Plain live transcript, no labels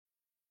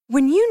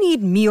When you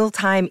need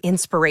mealtime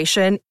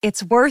inspiration,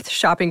 it's worth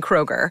shopping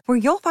Kroger, where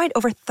you'll find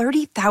over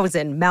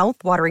 30,000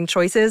 mouth-watering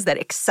choices that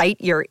excite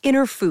your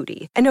inner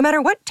foodie. And no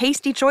matter what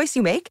tasty choice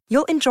you make,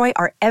 you'll enjoy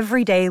our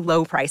everyday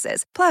low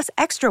prices, plus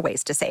extra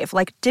ways to save,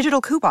 like digital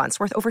coupons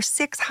worth over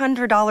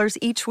 $600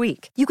 each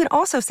week. You can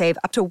also save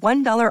up to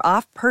 $1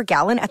 off per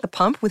gallon at the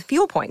pump with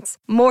fuel points.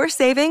 More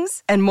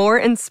savings and more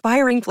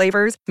inspiring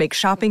flavors make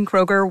shopping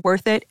Kroger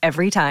worth it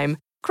every time.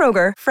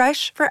 Kroger,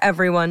 fresh for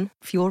everyone.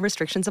 Fuel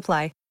restrictions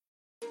apply.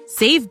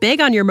 Save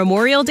big on your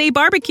Memorial Day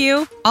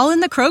barbecue, all in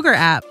the Kroger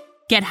app.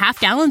 Get half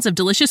gallons of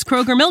delicious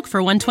Kroger milk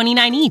for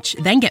 $1.29 each.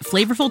 Then get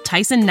flavorful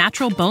Tyson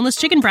natural boneless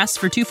chicken breasts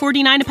for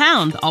 $2.49 a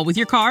pound, all with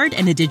your card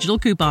and a digital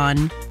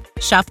coupon.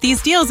 Shop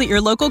these deals at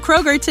your local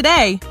Kroger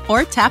today,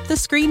 or tap the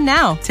screen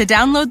now to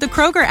download the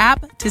Kroger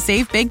app to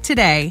save big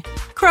today.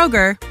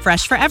 Kroger,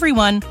 fresh for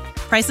everyone.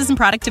 Prices and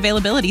product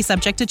availability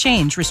subject to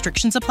change.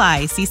 Restrictions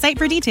apply. See site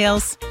for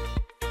details.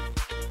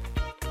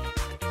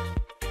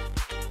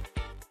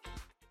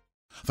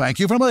 Thank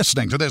you for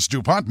listening to this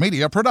DuPont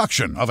Media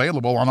production,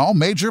 available on all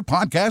major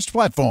podcast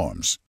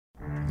platforms.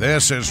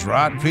 This is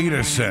Rod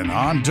Peterson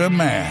on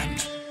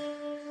demand.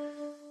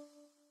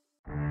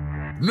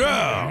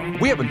 No!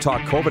 We haven't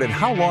talked COVID in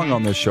how long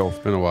on this show? It's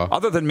been a while.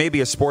 Other than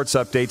maybe a sports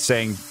update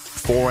saying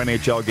 4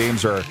 NHL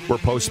games were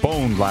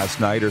postponed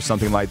last night or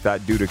something like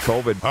that due to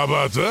COVID. How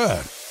about that?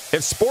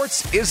 If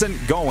sports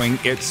isn't going,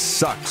 it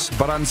sucks.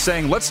 But I'm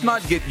saying let's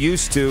not get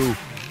used to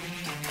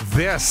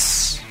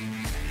this.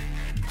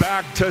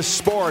 Back to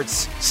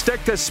sports.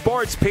 Stick to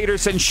sports,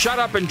 Peterson. Shut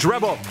up and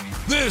dribble.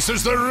 This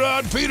is the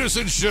Rod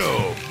Peterson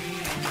Show.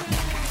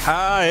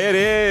 It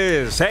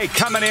is. Hey,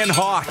 coming in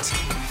hot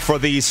for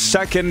the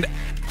second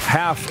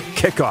half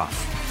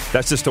kickoff.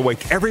 That's just to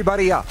wake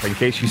everybody up in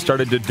case you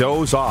started to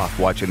doze off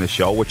watching the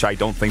show, which I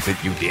don't think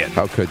that you did.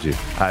 How could you?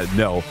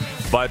 No.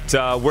 But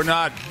we're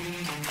not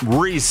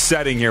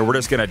resetting here. We're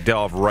just going to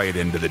delve right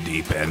into the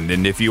deep end.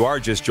 And if you are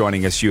just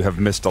joining us, you have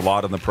missed a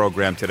lot on the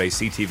program today.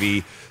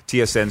 CTV,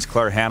 TSN's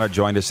Claire Hanna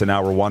joined us in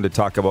hour one to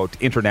talk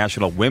about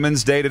International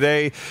Women's Day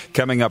today.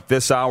 Coming up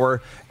this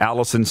hour,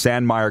 Alison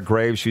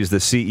Sandmeyer-Graves. She's the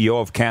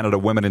CEO of Canada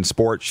Women in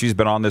Sport. She's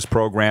been on this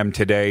program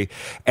today,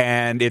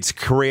 and it's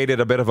created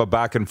a bit of a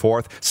back and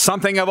forth,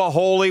 something of a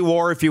holy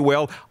war, if you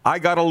will. I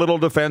got a little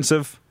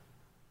defensive.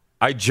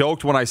 I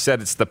joked when I said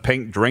it's the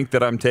pink drink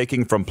that I'm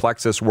taking from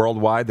Plexus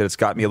Worldwide that it's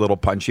got me a little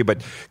punchy,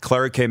 but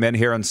Claire came in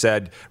here and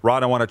said,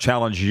 Rod, I want to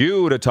challenge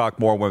you to talk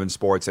more women's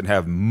sports and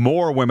have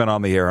more women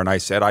on the air. And I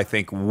said, I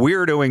think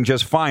we're doing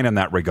just fine in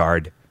that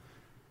regard.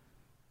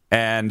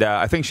 And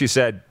I think she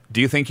said, do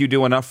you think you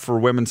do enough for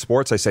women's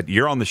sports? I said,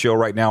 you're on the show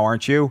right now,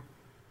 aren't you?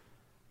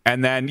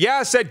 And then,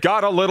 yes, it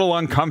got a little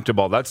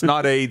uncomfortable. That's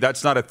not a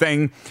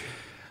thing.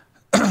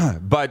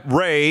 But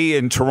Ray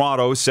in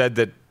Toronto said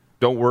that,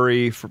 don't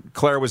worry,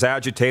 Claire was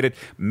agitated.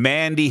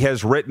 Mandy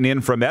has written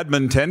in from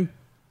Edmonton,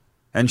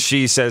 and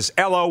she says,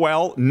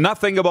 LOL,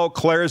 nothing about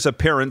Claire's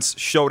appearance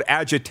showed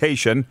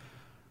agitation.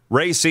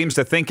 Ray seems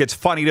to think it's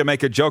funny to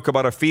make a joke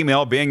about a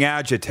female being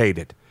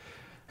agitated.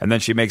 And then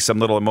she makes some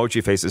little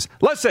emoji faces.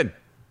 Listen,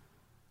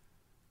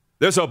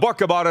 there's a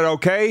book about it,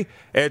 okay?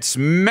 It's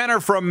men are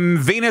from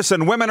Venus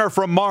and women are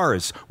from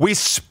Mars. We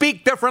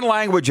speak different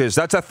languages.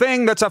 That's a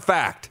thing. That's a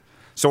fact.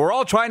 So we're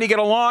all trying to get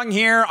along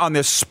here on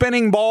this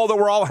spinning ball that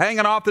we're all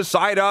hanging off the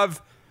side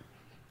of.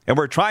 And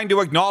we're trying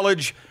to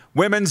acknowledge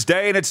Women's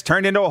Day, and it's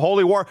turned into a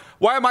holy war.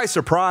 Why am I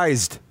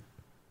surprised?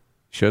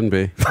 Shouldn't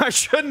be. I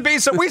shouldn't be.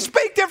 So we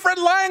speak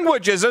different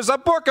languages. There's a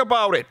book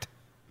about it.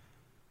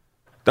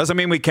 Doesn't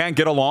mean we can't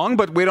get along,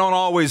 but we don't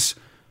always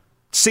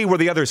see where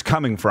the other's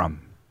coming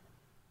from.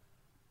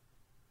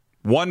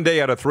 One day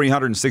out of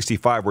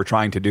 365, we're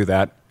trying to do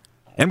that.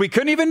 And we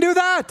couldn't even do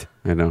that.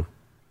 I know.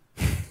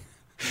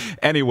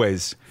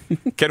 Anyways,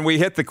 can we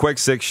hit the quick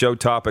six show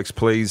topics,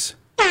 please?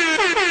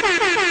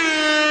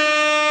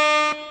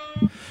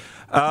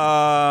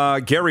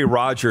 Gary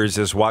Rogers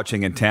is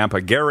watching in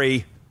Tampa.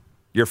 Gary,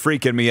 you're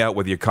freaking me out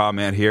with your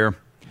comment here.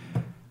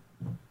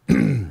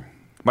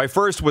 My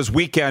first was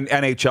weekend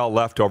NHL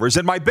leftovers.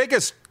 And my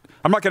biggest,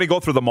 I'm not going to go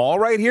through them all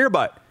right here,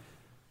 but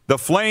the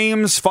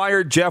Flames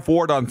fired Jeff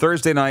Ward on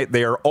Thursday night.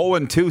 They are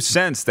 0-2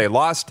 since. They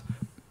lost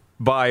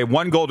by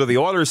 1 goal to the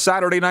Oilers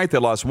Saturday night. They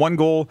lost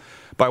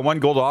by 1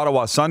 goal to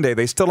Ottawa Sunday.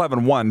 They still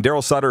haven't won.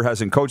 Daryl Sutter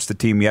hasn't coached the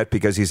team yet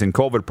because he's in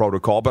COVID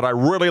protocol. But I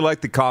really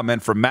like the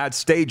comment from Matt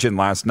Stajan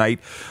last night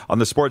on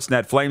the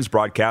Sportsnet Flames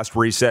broadcast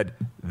where he said,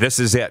 this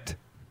is it.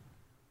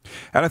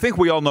 And I think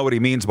we all know what he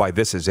means by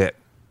this is it.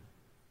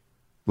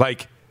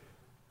 Like,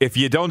 if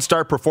you don't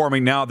start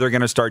performing now, they're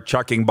going to start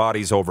chucking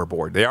bodies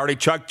overboard. They already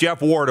chucked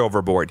Jeff Ward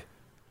overboard.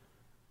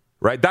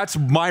 Right? That's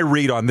my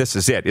read on this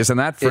is it. Isn't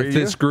that for you? If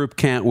this group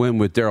can't win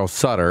with Daryl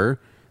Sutter,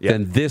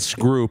 then this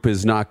group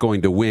is not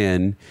going to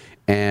win,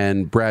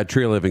 and Brad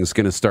Treliving is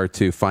going to start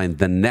to find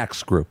the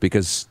next group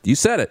because you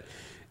said it.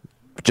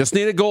 Just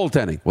needed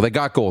goaltending. Well, they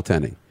got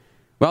goaltending.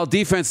 Well,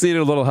 defense needed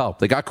a little help.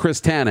 They got Chris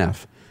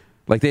Tanev.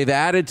 Like, they've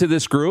added to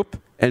this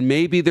group, and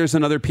maybe there's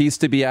another piece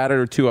to be added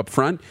or two up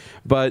front,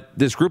 but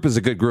this group is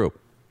a good group.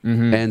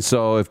 And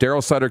so if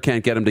Daryl Sutter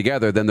can't get them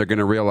together, then they're going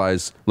to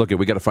realize, look,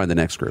 we got to find the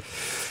next group.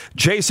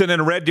 Jason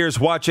in Red Deer's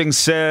watching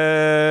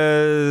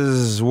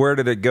says, where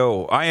did it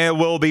go? I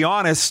will be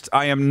honest,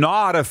 I am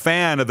not a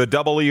fan of the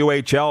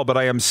WHL, but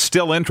I am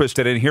still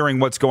interested in hearing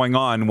what's going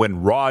on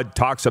when Rod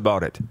talks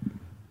about it.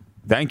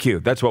 Thank you.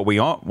 That's what we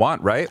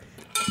want, right?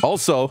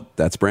 Also,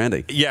 that's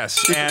branding.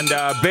 Yes. And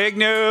big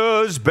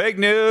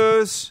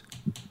news.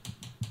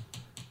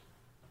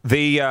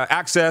 The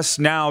Access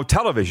Now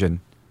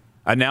television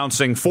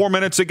announcing 4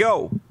 minutes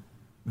ago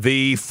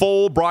the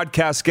full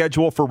broadcast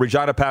schedule for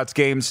Regina Pats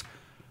games.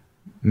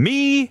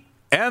 Me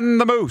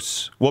and the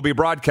Moose will be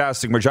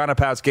broadcasting Regina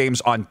Pats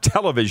games on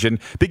television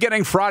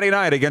beginning Friday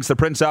night against the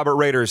Prince Albert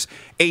Raiders,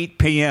 8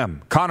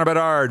 p.m. Connor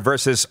Bedard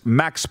versus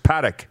Max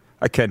Paddock.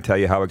 I can't tell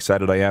you how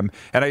excited I am.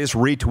 And I just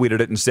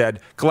retweeted it and said,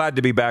 glad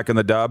to be back in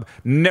the dub.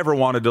 Never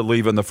wanted to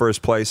leave in the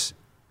first place.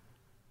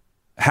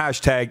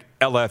 Hashtag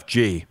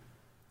LFG.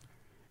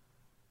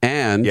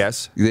 And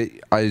yes,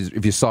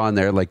 if you saw in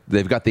there, like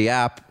they've got the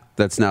app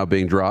that's now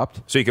being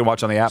dropped. So you can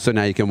watch on the app? So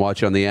now you can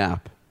watch on the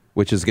app,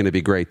 which is going to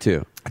be great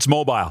too. It's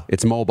mobile.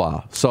 It's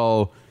mobile.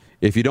 So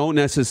if you don't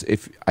necessarily,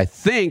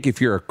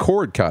 if you're a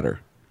cord cutter,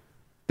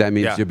 that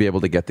means you'll be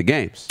able to get the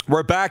games.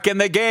 We're back in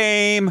the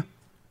game.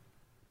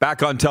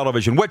 Back on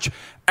television, which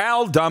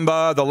Al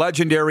Dumba, the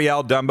legendary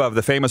Al Dumba of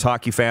the famous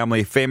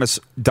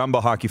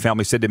Dumba hockey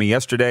family, said to me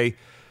yesterday,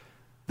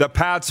 the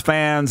Pats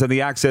fans and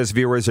the Access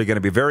viewers are going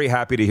to be very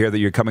happy to hear that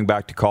you're coming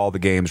back to call the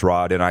games,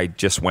 Rod. And I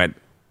just went,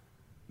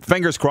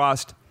 fingers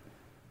crossed.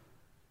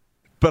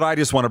 But I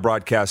just want to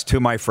broadcast to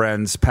my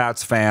friends,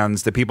 Pats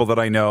fans, the people that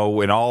I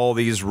know in all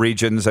these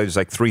regions. There's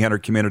like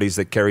 300 communities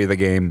that carry the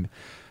game.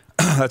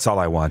 That's all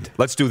I want.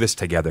 Let's do this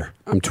together.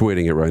 I'm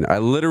tweeting it right now. I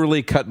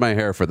literally cut my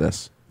hair for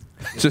this.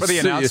 Just for the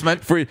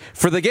announcement?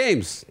 For the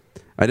games.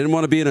 I didn't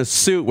want to be in a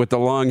suit with the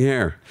long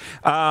hair.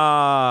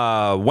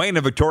 Wayne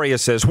of Victoria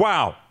says,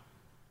 wow,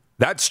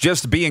 that's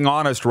just being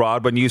honest,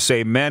 Rod, when you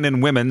say men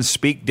and women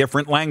speak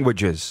different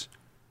languages.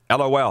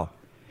 LOL.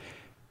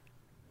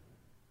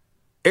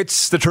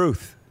 It's the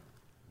truth.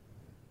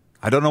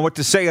 I don't know what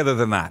to say other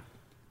than that.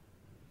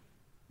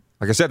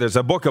 Like I said, there's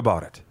a book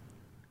about it.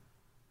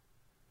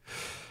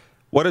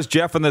 What is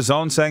Jeff in the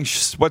zone saying?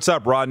 What's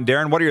up, Rod and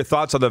Darren? What are your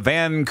thoughts on the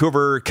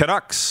Vancouver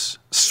Canucks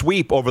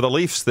sweep over the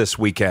Leafs this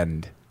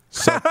weekend?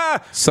 Sup,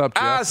 Jeff?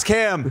 Ask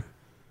him.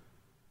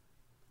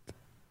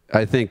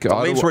 I think the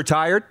Leafs were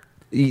tired.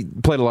 He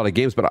played a lot of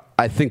games, but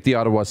I think the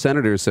Ottawa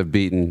Senators have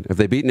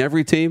they beaten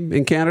every team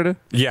in Canada?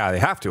 Yeah, they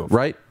have to.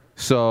 Right?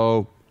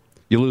 So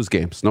you lose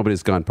games.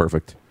 Nobody's gone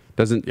perfect.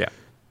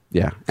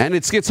 Yeah. And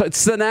it's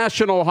the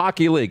National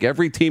Hockey League.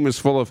 Every team is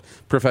full of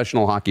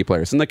professional hockey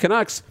players. And the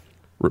Canucks,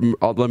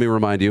 let me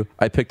remind you,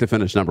 I picked to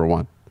finish number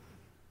 1.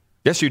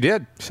 Yes, you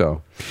did.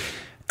 So,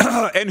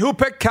 and who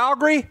picked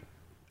Calgary?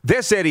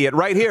 This idiot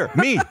right here.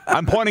 Me.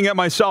 I'm pointing at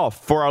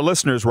myself for our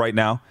listeners right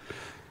now.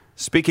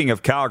 Speaking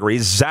of Calgary,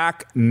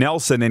 Zach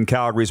Nelson in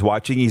Calgary's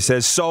watching. He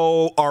says,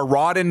 so are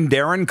Rod and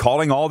Darren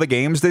calling all the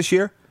games this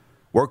year?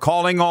 We're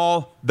calling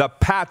all the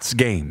Pats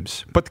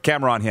games. Put the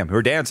camera on him.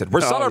 We're dancing.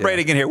 We're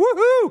celebrating in here.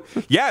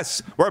 Woohoo!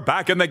 Yes, we're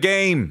back in the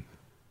game.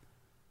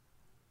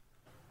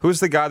 Who's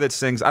the guy that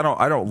sings? I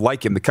don't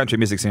like him. The country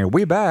music singer.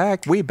 We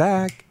back.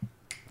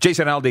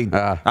 Jason Aldean.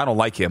 I don't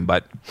like him,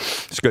 but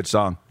it's a good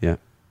song. Yeah.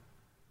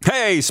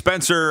 Hey,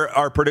 Spencer,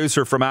 our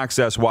producer from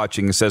Access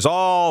watching, says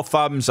all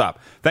thumbs up.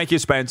 Thank you,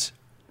 Spence.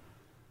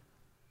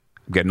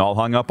 I'm getting all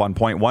hung up on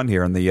point 1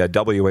 here in the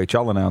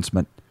WHL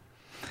announcement.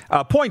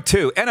 Point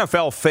 2,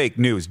 NFL fake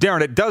news.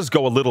 Darren, it does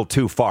go a little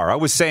too far. I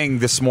was saying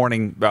this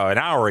morning, an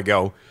hour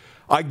ago,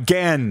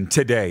 again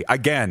today, on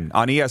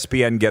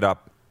ESPN Get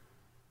Up,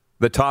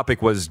 the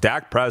topic was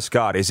Dak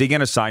Prescott. Is he going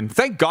to sign?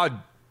 Thank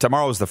God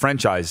tomorrow's the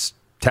franchise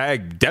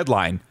tag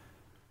deadline.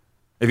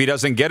 If he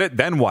doesn't get it,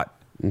 then what?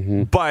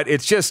 Mm-hmm. But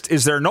it's just,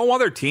 is there no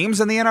other teams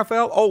in the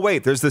NFL? Oh,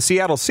 wait, there's the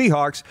Seattle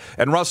Seahawks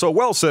and Russell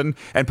Wilson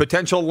and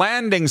potential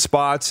landing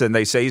spots, and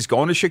they say he's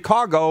going to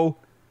Chicago.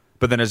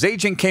 But then his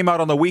agent came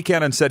out on the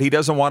weekend and said he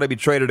doesn't want to be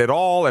traded at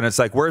all, and it's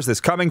like, where's this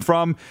coming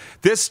from?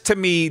 This, to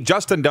me,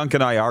 Justin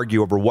Duncan and I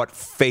argue over what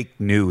fake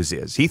news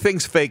is. He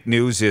thinks fake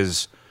news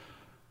is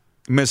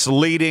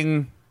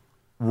misleading,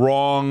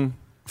 wrong,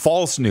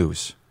 false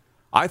news.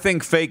 I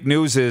think fake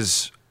news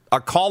is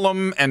a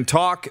column and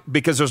talk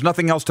because there's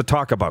nothing else to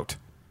talk about.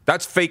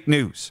 That's fake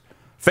news.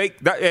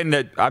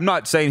 I'm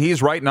not saying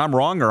he's right and I'm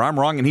wrong, or I'm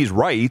wrong and he's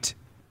right,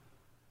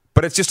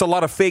 but it's just a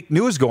lot of fake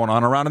news going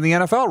on around in the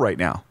NFL right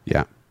now.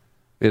 Yeah,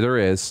 there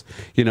is.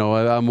 You know,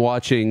 I'm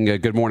watching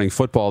Good Morning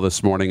Football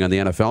this morning on the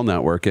NFL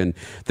Network, and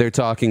they're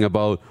talking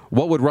about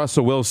what would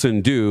Russell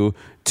Wilson do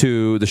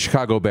to the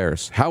Chicago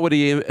Bears? How would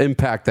he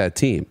impact that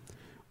team?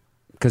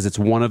 Because it's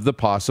one of the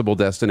possible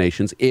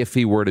destinations if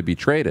he were to be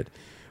traded.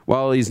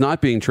 Well, he's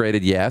not being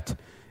traded yet.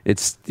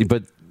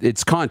 But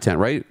it's content,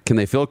 right? Can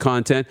they fill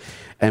content?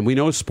 And we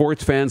know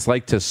sports fans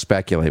like to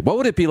speculate. What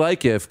would it be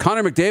like if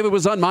Connor McDavid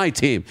was on my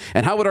team?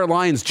 And how would our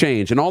lines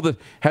change? And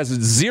has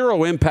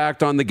zero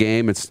impact on the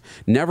game. It's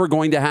never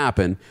going to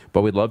happen.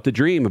 But we'd love to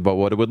dream about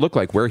what it would look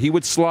like, where he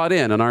would slot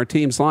in on our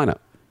team's lineup.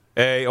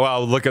 Hey,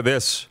 well, look at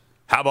this.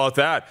 How about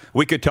that?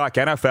 We could talk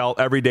NFL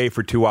every day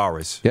for 2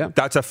 hours. Yeah.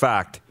 That's a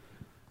fact.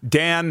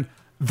 Dan,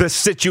 the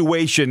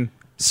situation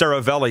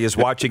Saravelli is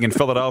watching in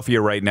Philadelphia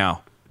right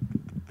now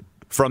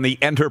from the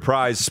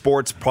Enterprise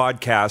Sports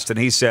Podcast, and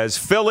he says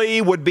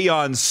Philly would be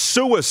on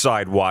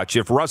suicide watch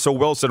if Russell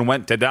Wilson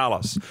went to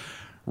Dallas.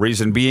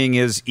 Reason being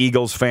is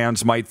Eagles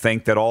fans might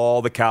think that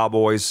all the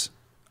Cowboys,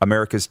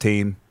 America's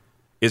team,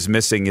 is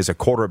missing is a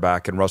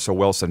quarterback in Russell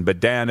Wilson. But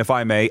Dan, if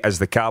I may, as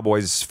the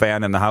Cowboys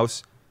fan in the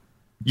house,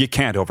 you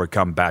can't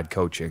overcome bad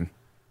coaching.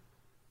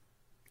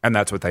 And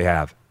that's what they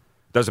have.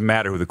 Doesn't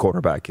matter who the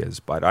quarterback is,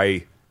 but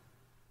I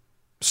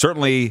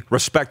certainly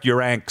respect your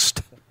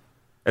angst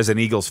as an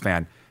Eagles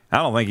fan. I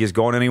don't think he's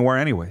going anywhere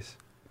anyways.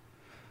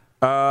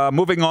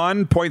 Moving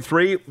on, point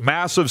 3,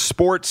 massive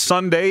sports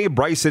Sunday.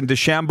 Bryson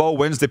DeChambeau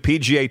wins the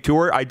PGA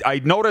Tour.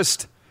 I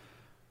noticed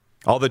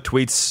all the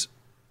tweets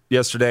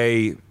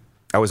yesterday.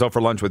 I was out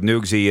for lunch with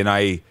Noogsy,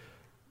 and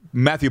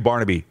Matthew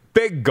Barnaby,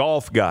 big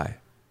golf guy.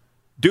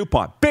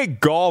 DuPont, big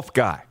golf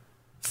guy.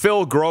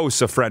 Phil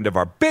Gross, a friend of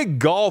ours, big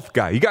golf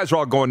guy. You guys are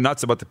all going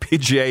nuts about the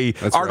PGA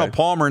That's Arnold right.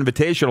 Palmer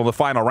Invitational, the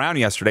final round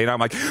yesterday, and I'm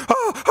like,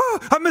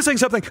 I'm missing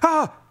something.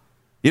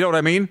 You know what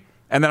I mean?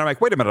 And then I'm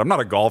like, wait a minute, I'm not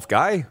a golf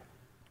guy.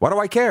 Why do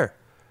I care?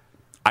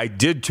 I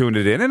did tune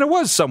it in, and it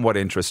was somewhat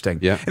interesting.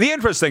 Yeah. And the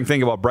interesting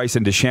thing about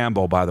Bryson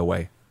DeChambeau, by the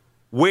way,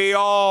 we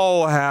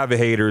all have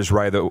haters,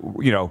 right?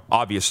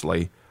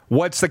 Obviously.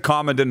 What's the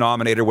common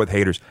denominator with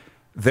haters?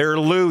 They're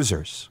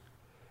losers.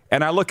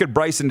 And I look at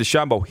Bryson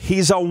DeChambeau.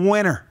 He's a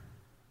winner.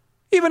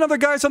 Even other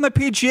guys on the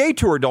PGA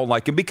Tour don't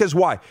like him because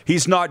why?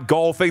 He's not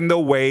golfing the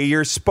way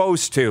you're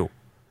supposed to,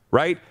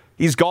 right?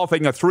 He's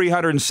golfing a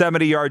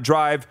 370-yard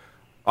drive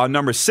on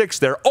number 6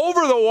 there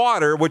over the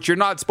water, which you're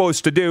not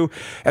supposed to do,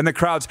 and the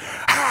crowd's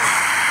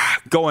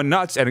going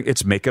nuts, and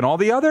it's making all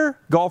the other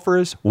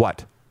golfers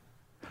what?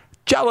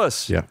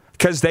 Jealous. Yeah.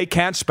 Because they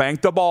can't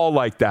spank the ball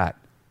like that.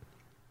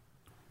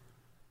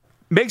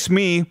 Makes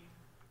me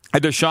a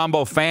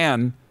DeChambeau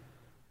fan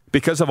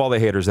because of all the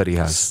haters that he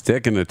has.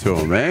 Sticking it to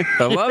him, eh?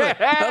 I love it.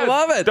 I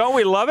love it. Don't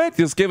we love it?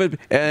 Just give it,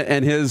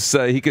 and his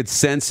he could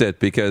sense it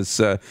because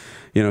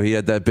he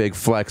had that big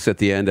flex at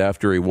the end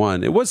after he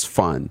won. It was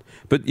fun,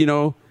 but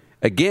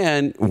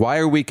again, why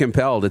are we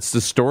compelled? It's the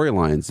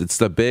storylines. It's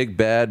the big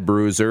bad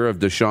bruiser of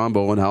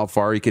DeChambeau and how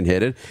far he can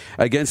hit it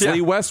against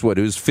Lee Westwood,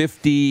 who's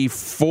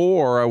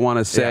 54, I want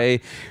to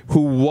say,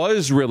 who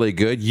was really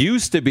good,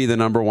 used to be the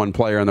number 1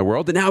 player in the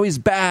world, and now he's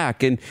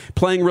back and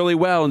playing really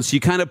well. And so you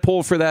kind of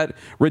pull for that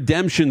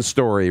redemption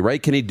story,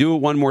 right? Can he do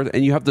it one more?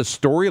 And you have the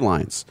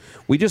storylines.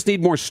 We just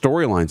need more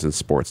storylines in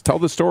sports. Tell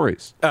the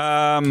stories.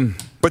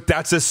 But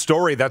that's a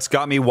story that's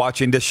got me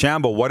watching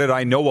DeChambeau. What did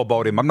I know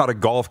about him? I'm not a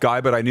golf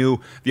guy, but I knew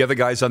the other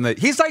guys on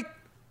he's like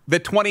the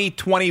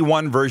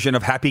 2021 version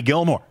of Happy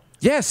Gilmore.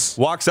 Yes.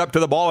 Walks up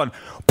to the ball and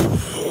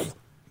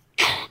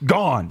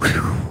gone.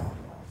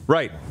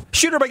 Right.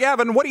 Shooter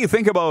McGavin, what do you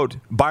think about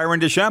Byron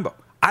DeChambeau?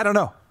 I don't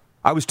know.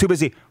 I was too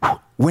busy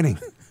winning.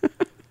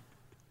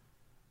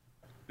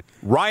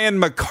 Ryan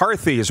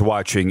McCarthy is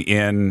watching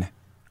in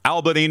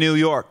Albany, New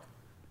York.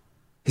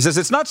 He says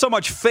it's not so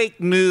much fake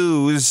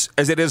news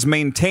as it is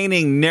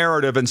maintaining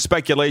narrative and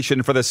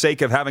speculation for the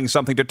sake of having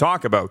something to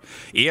talk about.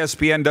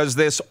 ESPN does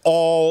this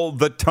all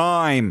the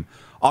time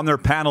on their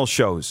panel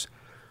shows.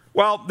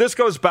 Well, this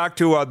goes back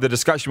to the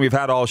discussion we've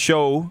had all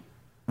show,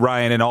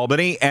 Ryan, in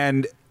Albany,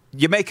 and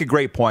you make a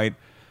great point.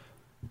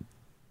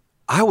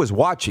 I was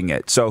watching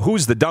it, so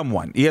who's the dumb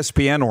one,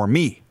 ESPN or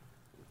me?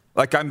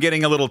 Like, I'm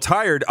getting a little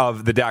tired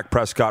of the Dak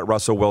Prescott,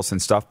 Russell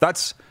Wilson stuff.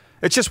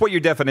 It's just what your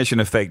definition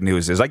of fake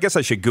news is. I guess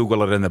I should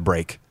Google it in the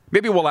break.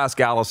 Maybe we'll ask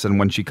Allison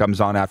when she comes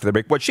on after the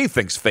break what she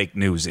thinks fake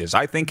news is.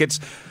 I think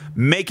it's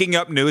making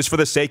up news for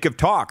the sake of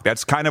talk.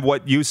 That's kind of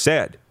what you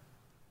said.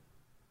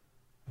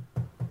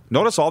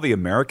 Notice all the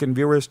American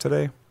viewers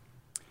today.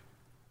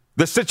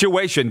 The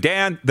situation,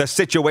 Dan,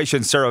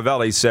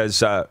 Saravelli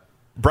says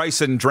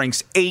Bryson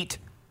drinks 8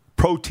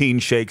 protein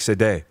shakes a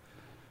day.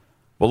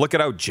 Well, look at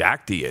how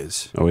jacked he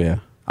is. Oh, yeah.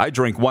 I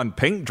drink 1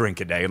 pink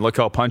drink a day, and look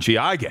how punchy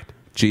I get.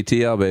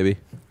 GTL, baby.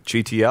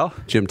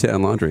 GTL? Gym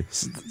Tan Laundry.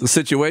 The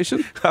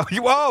situation?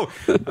 Whoa!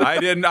 I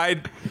didn't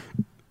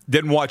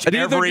watch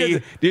Neither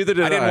did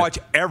I. I didn't watch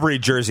every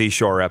Jersey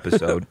Shore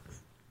episode.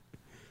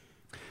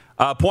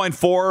 Point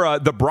 4,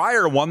 the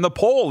Brier won the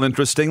poll,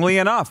 interestingly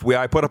enough.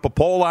 I put up a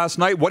poll last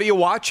night. What are you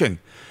watching?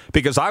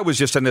 Because I was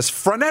just in this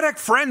frenetic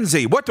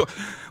frenzy. What do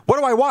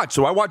I watch?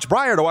 Do I watch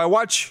Brier? Do I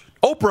watch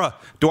Oprah?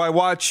 Do I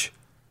watch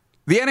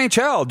the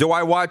NHL? Do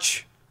I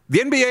watch the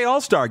NBA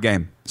All-Star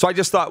Game? So I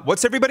just thought,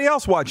 what's everybody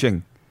else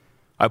watching?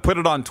 I put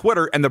it on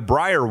Twitter, and the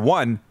Brier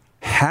won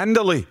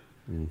handily.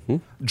 Mm-hmm.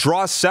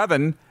 Draw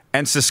 7,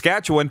 and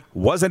Saskatchewan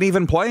wasn't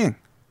even playing.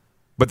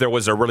 But there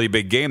was a really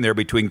big game there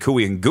between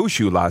Cooey and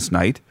Gushu last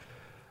night.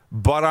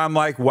 But I'm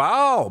like,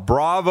 wow,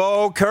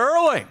 bravo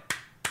curling.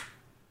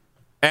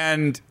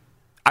 And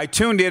I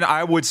tuned in.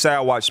 I would say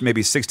I watched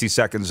maybe 60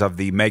 seconds of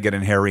the Meghan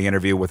and Harry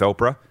interview with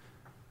Oprah.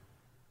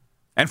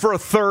 And for a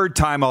third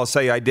time, I'll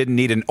say I didn't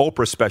need an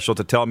Oprah special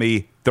to tell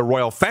me the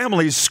royal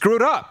family's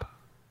screwed up.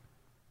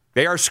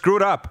 They are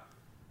screwed up.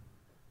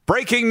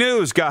 Breaking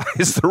news,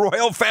 guys. The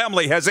royal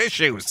family has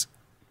issues.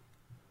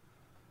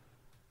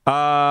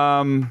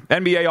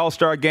 NBA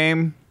All-Star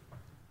Game.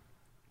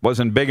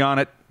 Wasn't big on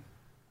it.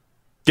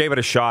 Gave it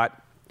a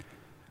shot.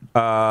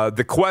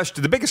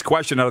 The biggest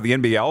question out of the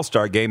NBA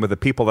All-Star Game of the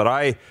people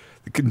that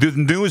the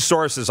news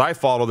sources I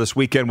follow this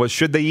weekend was,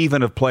 should they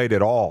even have played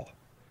at all?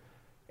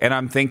 And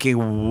I'm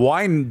thinking,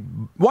 why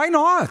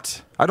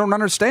not? I don't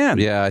understand.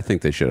 Yeah, I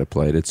think they should have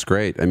played. It's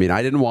great. I mean,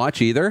 I didn't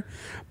watch either,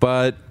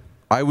 but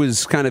I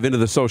was kind of into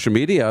the social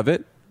media of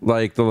it.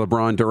 Like the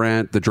LeBron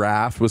Durant, the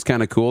draft was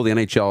kind of cool. The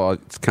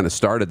NHL kind of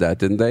started that,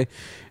 didn't they?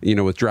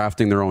 With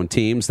drafting their own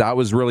teams. That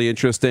was really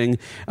interesting.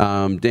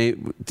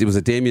 It was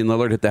a Damian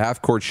Lillard hit the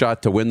half-court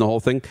shot to win the whole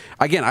thing.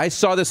 Again, I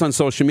saw this on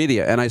social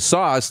media, and I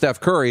saw Steph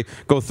Curry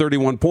go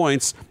 31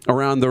 points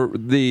around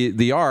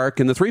the arc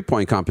in the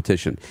three-point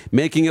competition,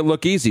 making it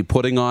look easy,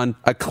 putting on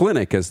a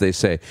clinic, as they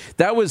say.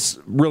 That was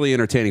really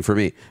entertaining for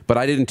me, but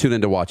I didn't tune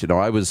in to watch it. No,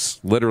 I was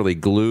literally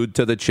glued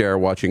to the chair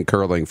watching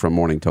curling from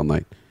morning till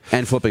night.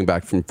 And flipping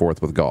back and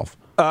forth with golf.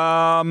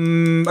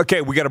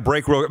 Okay, we got a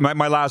break.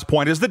 My last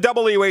point is the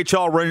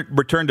WHL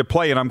returned to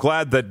play, and I'm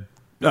glad that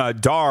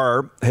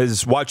Dar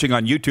is watching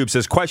on YouTube.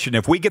 Says, question,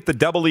 if we get the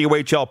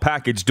WHL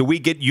package, do we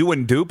get you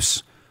and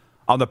Dupes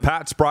on the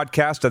Pats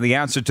broadcast? And the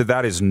answer to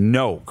that is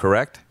no,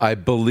 correct? I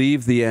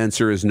believe the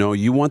answer is no.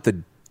 You want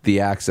the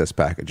access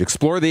package.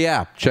 Explore the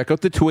app. Check out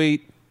the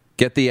tweet.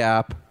 Get the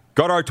app.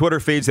 Go to our Twitter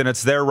feeds, and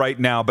it's there right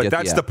now. But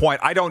that's the point.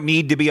 I don't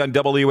need to be on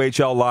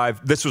WHL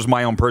Live. This was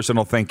my own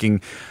personal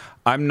thinking.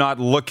 I'm not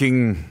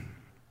looking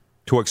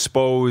to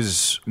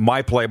expose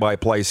my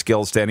play-by-play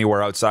skills to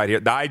anywhere outside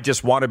here. I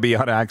just want to be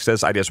on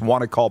Access. I just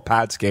want to call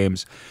Pats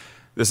games.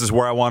 This is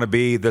where I want to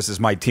be. This is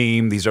my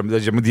team. These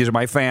are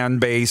my fan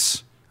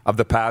base of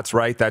the Pats,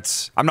 right?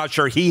 I'm not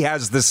sure he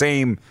has the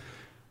same...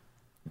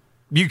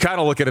 You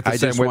kind of look at it the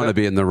same way. I just want to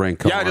be in the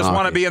rink. Yeah, I just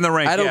want to be in the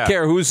rink. I don't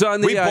care who's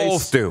on the ice. We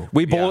both do.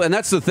 We both, and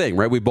that's the thing,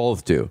 right? We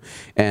both do,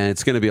 and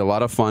it's going to be a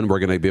lot of fun. We're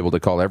going to be able to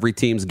call every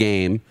team's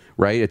game,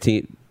 right?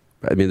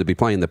 They'll be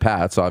playing the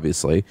Pats,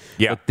 obviously.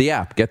 Yeah. But the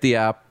app, get the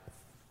app,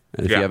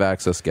 and if you have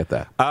access, get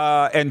that.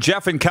 And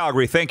Jeff in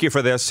Calgary, thank you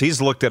for this.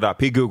 He's looked it up.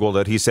 He Googled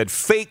it. He said,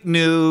 fake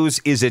news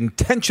is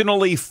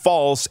intentionally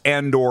false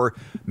and/or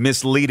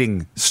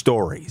misleading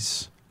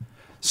stories.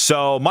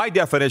 So my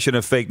definition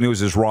of fake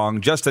news is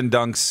wrong. Justin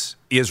Dunks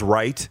is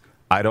right.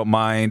 I don't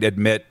mind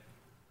admit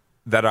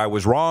that I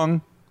was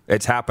wrong.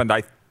 It's happened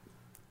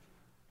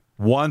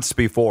once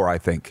before, I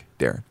think,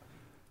 Darren.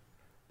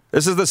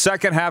 This is the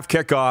second half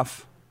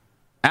kickoff.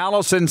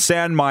 Allison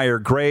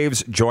Sandmeyer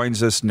Graves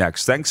joins us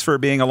next. Thanks for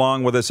being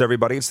along with us,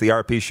 everybody. It's the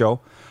RP Show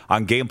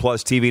on Game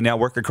Plus TV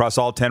network across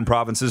all 10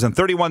 provinces and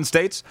 31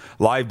 states.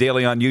 Live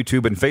daily on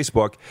YouTube and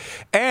Facebook.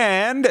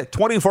 And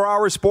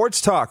 24-hour sports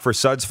talk for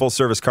Suds Full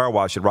Service Car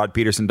Wash at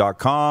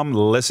rodpeterson.com.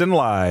 Listen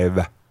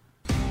live.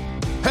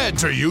 Head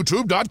to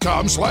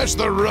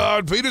youtube.com/The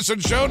Rod Peterson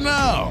Show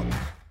now.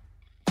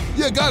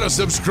 You gotta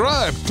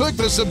subscribe. Click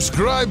the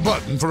subscribe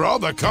button for all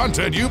the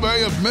content you may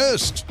have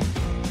missed.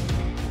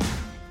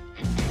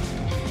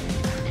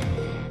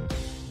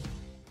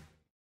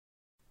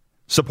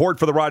 Support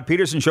for the Rod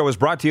Peterson Show is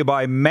brought to you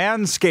by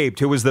Manscaped,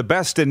 who is the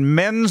best in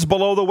men's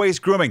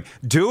below-the-waist grooming.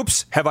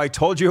 Dupes, have I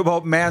told you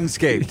about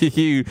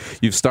Manscaped?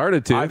 You've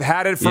started to. I've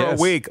had it for a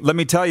week. Let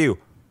me tell you,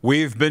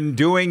 we've been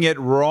doing it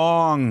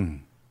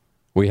wrong.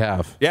 We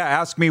have. Yeah,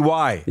 ask me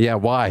why. Yeah,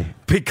 why?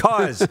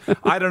 Because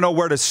I don't know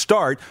where to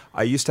start.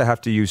 I used to have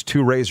to use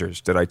 2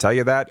 razors. Did I tell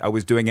you that? I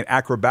was doing an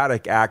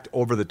acrobatic act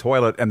over the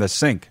toilet and the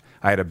sink.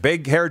 I had a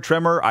big hair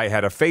trimmer. I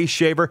had a face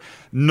shaver.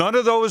 None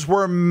of those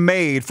were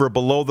made for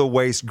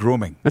below-the-waist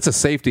grooming. That's a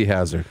safety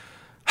hazard.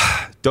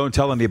 Don't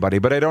tell anybody,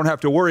 but I don't have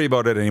to worry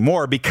about it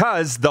anymore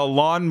because the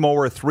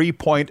Lawnmower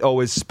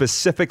 3.0 is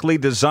specifically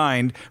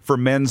designed for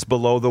men's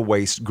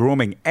below-the-waist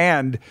grooming.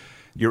 And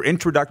your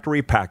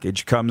introductory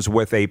package comes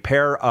with a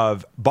pair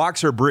of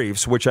boxer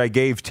briefs, which I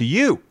gave to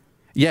you.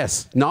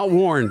 Yes, not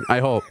worn, I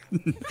hope.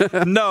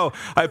 No,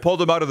 I pulled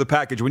them out of the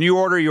package. When you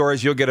order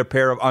yours, you'll get a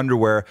pair of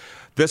underwear.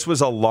 This was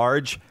a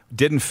large,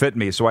 didn't fit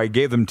me, so I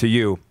gave them to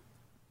you.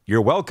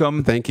 You're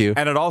welcome. Thank you.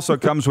 And it also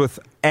comes with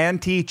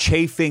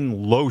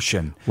anti-chafing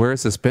lotion. Where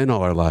has this been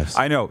all our lives?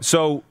 I know.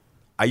 So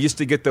I used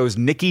to get those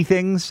nicky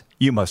things.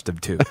 You must have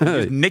too.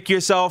 You nick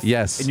yourself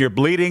and you're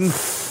bleeding.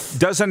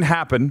 Doesn't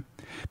happen.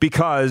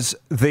 Because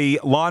the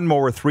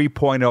Lawnmower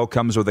 3.0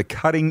 comes with a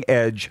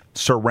cutting-edge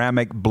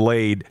ceramic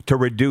blade to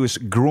reduce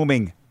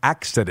grooming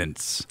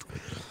accidents.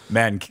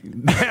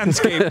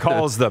 Manscaped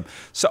calls them.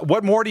 So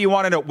what more do you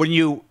want to know? When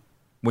you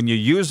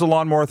use the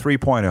Lawnmower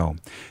 3.0,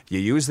 you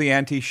use the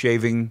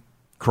anti-shaving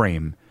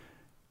cream,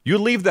 you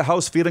leave the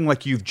house feeling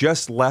like you've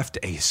just left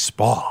a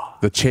spa.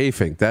 The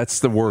chafing,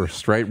 that's the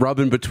worst, right?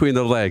 Rubbing between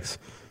the legs.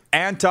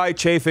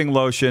 Anti-chafing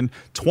lotion,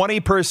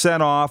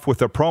 20% off with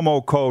the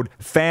promo code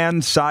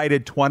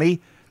FANSIDED20.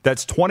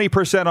 That's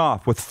 20%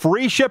 off with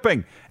free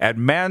shipping at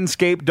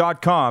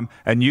manscaped.com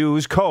and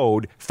use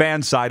code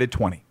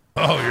FANSIDED20.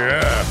 Oh,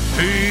 yeah.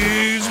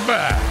 He's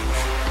back.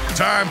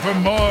 Time for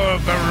more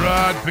of the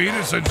Rod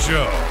Peterson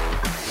Show.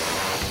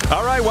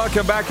 All right,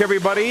 welcome back,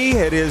 everybody.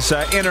 It is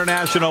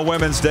International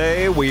Women's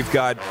Day. We've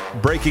got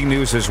breaking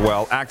news as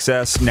well.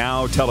 Access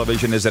Now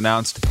Television has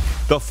announced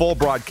the full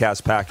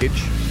broadcast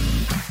package.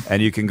 And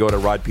you can go to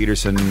Rod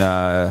Peterson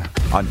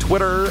on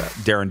Twitter,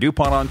 Darren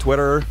Dupont on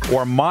Twitter,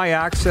 or My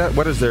Access.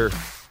 What is their?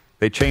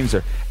 They changed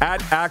their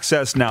at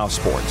Access Now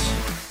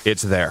Sports.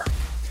 It's there.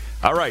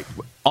 All right.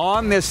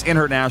 On this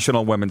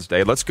International Women's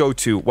Day, let's go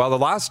to, well, the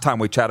last time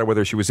we chatted with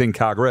her, she was in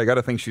Calgary. I got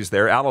to think she's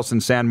there. Alison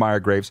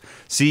Sandmeyer-Graves,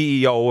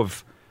 CEO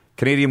of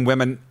Canadian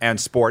Women and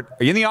Sport.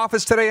 Are you in the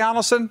office today,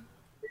 Alison?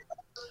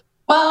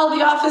 Well,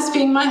 the office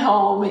being my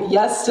home,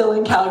 yes, still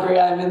in Calgary,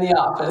 I'm in the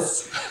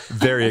office.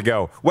 There you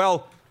go.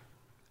 Well,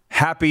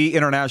 happy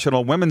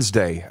International Women's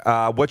Day.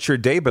 What's your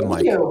day been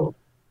like? Thank you.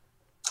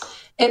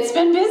 It's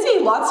been busy.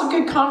 Lots of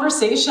good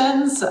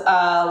conversations,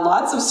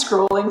 lots of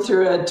scrolling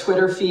through a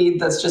Twitter feed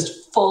that's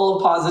just full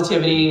of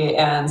positivity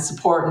and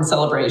support and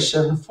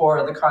celebration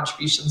for the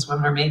contributions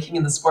women are making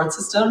in the sports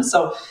system.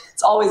 So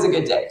it's always a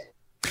good day.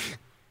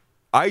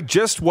 I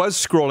just was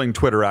scrolling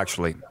Twitter,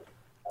 actually,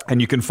 and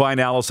you can find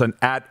Alison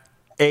at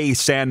A.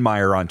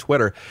 Sandmeyer on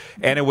Twitter,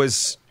 and it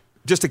was,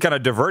 just to kind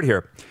of divert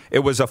here, it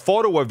was a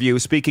photo of you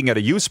speaking at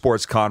a youth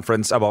sports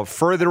conference about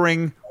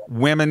furthering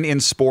women in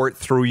sport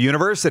through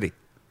university.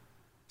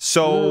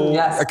 So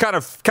yes. It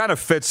kind of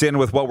fits in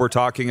with what we're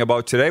talking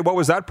about today. What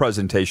was that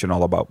presentation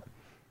all about?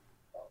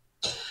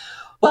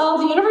 Well,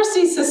 the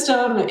university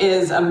system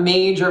is a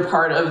major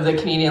part of the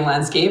Canadian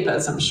landscape,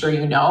 as I'm sure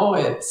you know.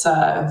 It's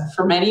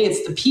for many,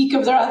 it's the peak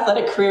of their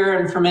athletic career,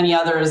 and for many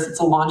others, it's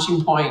a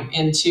launching point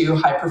into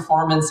high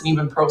performance and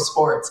even pro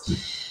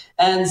sports.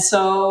 And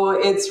so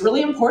it's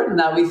really important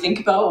that we think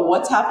about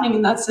what's happening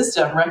in that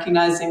system,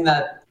 recognizing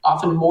that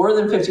often more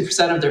than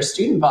 50% of their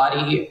student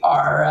body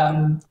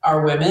are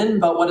women,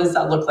 but what does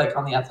that look like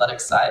on the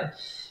athletic side?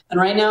 And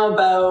right now,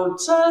 about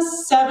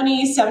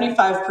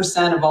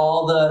 75% of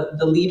all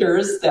the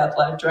leaders, the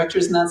athletic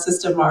directors in that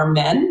system are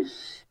men.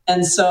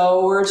 And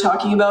so we're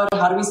talking about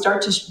how do we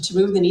start to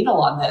move the needle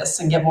on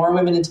this and get more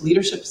women into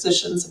leadership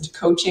positions, into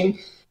coaching,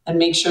 and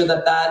make sure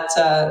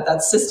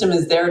that system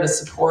is there to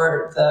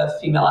support the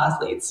female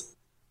athletes.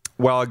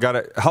 Well,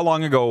 how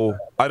long ago,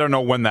 I don't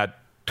know when that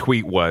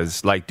tweet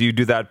was. Like, do you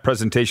do that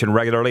presentation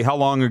regularly? How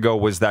long ago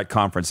was that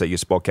conference that you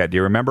spoke at? Do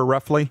you remember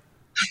roughly?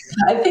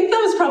 I think that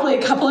was probably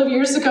a couple of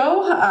years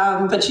ago,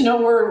 but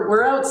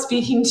we're out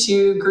speaking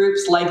to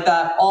groups like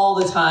that all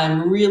the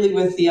time, really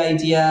with the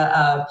idea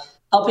of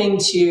helping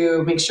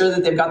to make sure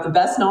that they've got the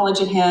best knowledge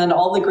at hand,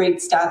 all the great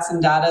stats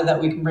and data that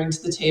we can bring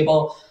to the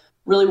table,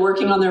 really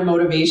working on their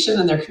motivation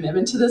and their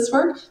commitment to this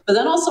work, but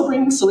then also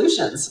bringing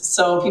solutions.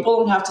 So people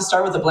don't have to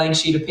start with a blank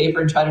sheet of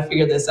paper and try to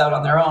figure this out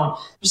on their own.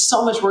 There's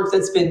so much work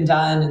that's been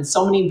done and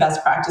so many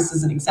best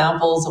practices and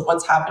examples of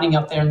what's happening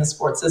out there in the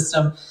sports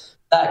system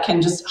that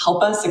can just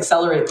help us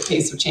accelerate the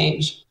pace of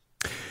change.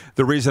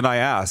 The reason I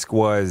ask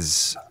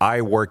was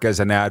I work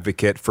as an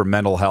advocate for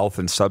mental health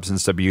and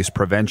substance abuse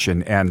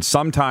prevention. And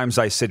sometimes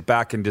I sit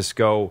back and just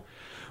go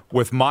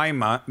with my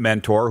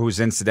mentor, who's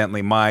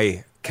incidentally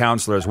my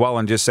counselor as well,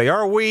 and just say,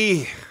 are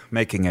we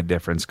making a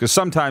difference? Because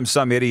sometimes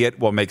some idiot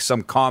will make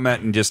some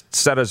comment and just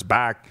set us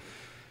back,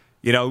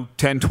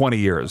 10, 20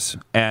 years.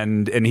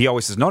 And he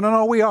always says,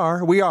 no, we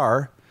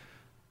are.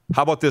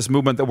 How about this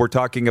movement that we're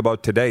talking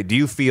about today? Do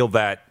you feel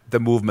that the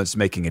movement's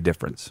making a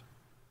difference?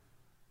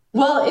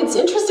 Well, it's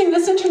interesting.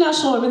 This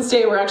International Women's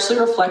Day, we're actually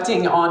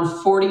reflecting on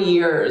 40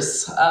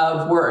 years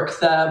of work,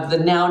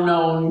 the now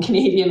known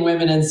Canadian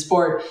women in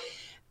sport.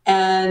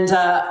 And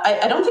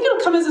I don't think it'll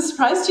come as a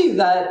surprise to you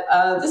that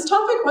this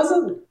topic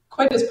wasn't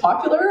quite as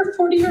popular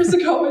 40 years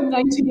ago in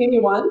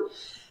 1981.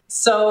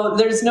 So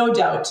there's no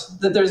doubt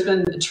that there's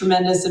been a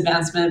tremendous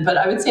advancement, but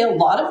I would say a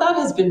lot of that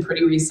has been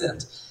pretty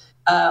recent.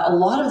 A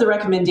lot of the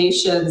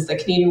recommendations that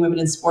Canadian Women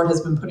in Sport has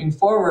been putting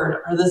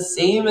forward are the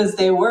same as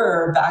they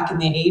were back in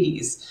the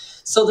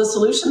 80s. So the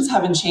solutions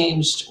haven't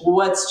changed.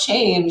 What's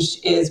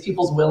changed is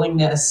people's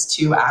willingness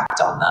to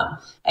act on them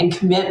and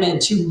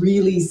commitment to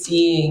really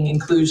seeing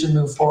inclusion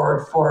move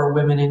forward for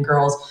women and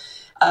girls.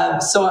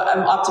 So I'm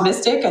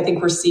optimistic. I think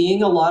we're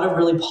seeing a lot of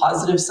really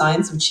positive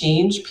signs of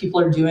change.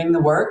 People are doing the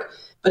work.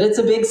 But it's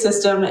a big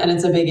system and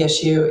it's a big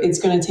issue. It's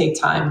going to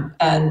take time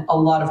and a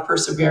lot of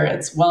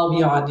perseverance well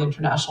beyond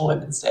International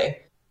Women's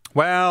Day.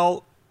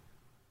 Well,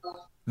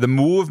 the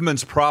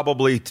movement's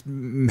probably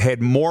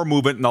had more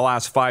movement in the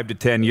last 5 to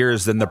 10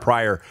 years than the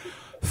prior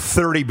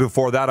 30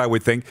 before that, I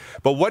would think.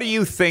 But what do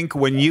you think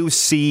when you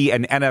see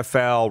an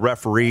NFL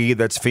referee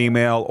that's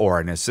female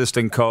or an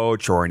assistant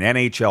coach or an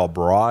NHL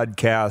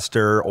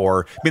broadcaster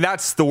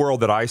that's the world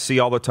that I see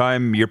all the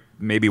time. You're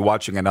maybe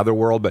watching another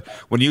world, but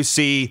when you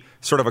see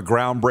sort of a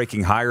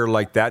groundbreaking hire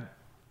like that,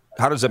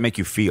 how does that make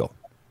you feel?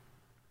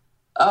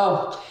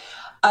 Oh,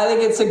 I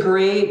think it's a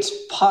great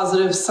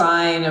positive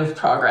sign of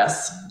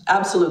progress.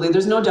 Absolutely.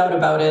 There's no doubt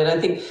about it. I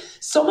think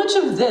so much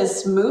of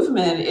this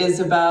movement is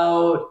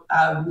about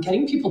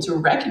getting people to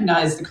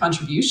recognize the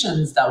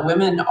contributions that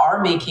women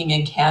are making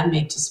and can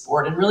make to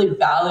sport and really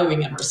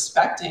valuing and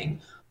respecting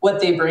what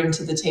they bring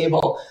to the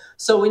table.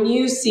 So when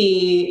you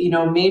see,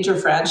 major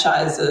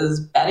franchises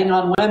betting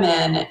on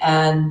women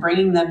and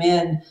bringing them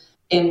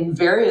in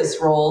various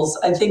roles,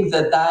 I think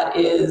that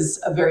is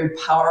a very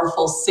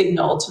powerful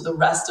signal to the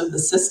rest of the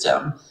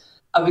system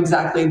of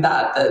exactly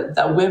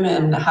that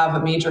women have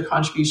a major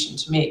contribution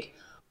to make.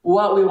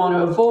 What we want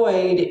to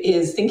avoid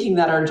is thinking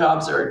that our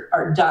jobs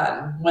are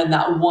done when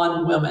that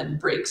one woman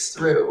breaks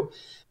through.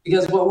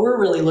 Because what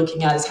we're really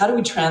looking at is how do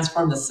we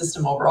transform the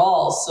system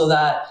overall so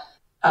that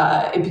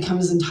it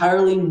becomes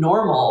entirely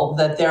normal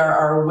that there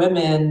are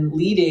women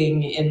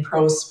leading in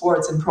pro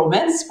sports and pro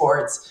men's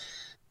sports.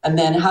 And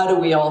then how do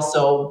we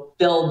also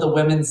build the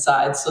women's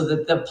side so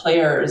that the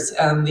players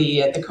and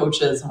the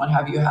coaches and what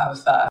have you have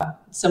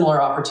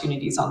similar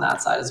opportunities on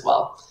that side as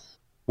well?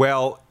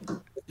 Well,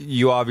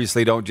 you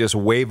obviously don't just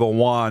wave a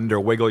wand or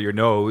wiggle your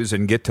nose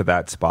and get to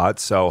that spot.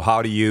 So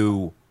how do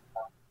you,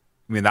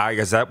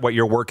 is that what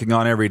you're working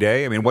on every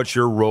day? What's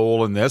your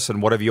role in this,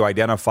 and what have you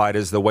identified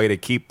as the way to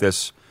keep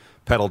this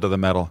pedal to the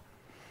metal?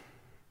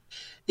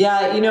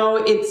 Yeah,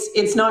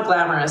 it's not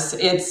glamorous.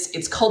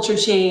 It's culture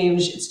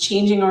change. It's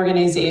changing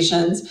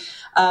organizations.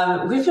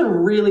 We've been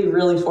really,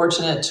 really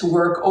fortunate to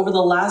work over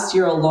the last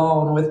year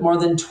alone with more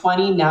than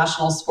 20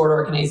 national sport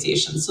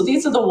organizations. So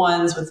these are the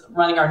ones with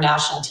running our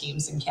national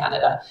teams in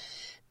Canada.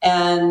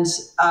 And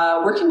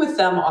working with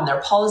them on their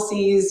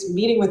policies,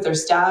 meeting with their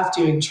staff,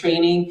 doing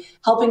training,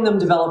 helping them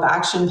develop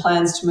action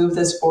plans to move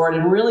this forward,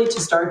 and really to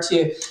start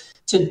to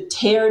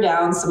tear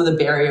down some of the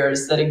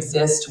barriers that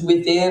exist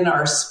within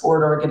our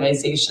sport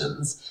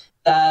organizations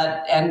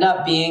that end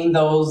up being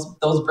those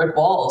brick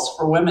walls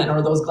for women,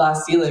 or those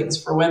glass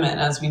ceilings for women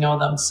as we know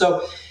them.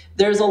 So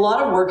there's a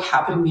lot of work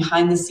happening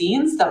behind the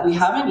scenes that we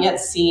haven't yet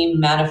seen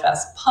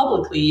manifest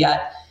publicly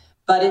yet,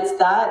 but it's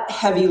that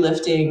heavy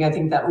lifting, I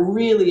think, that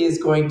really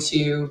is going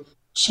to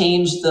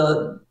change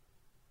the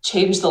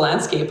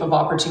landscape of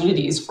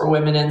opportunities for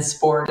women in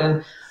sport.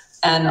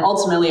 And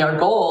ultimately, our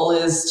goal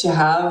is to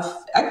have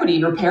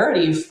equity or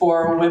parity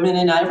for women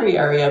in every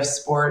area of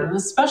sport, and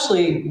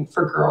especially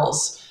for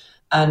girls,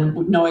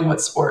 and knowing what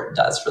sport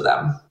does for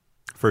them.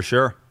 For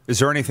sure. Is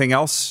there anything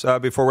else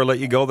before we let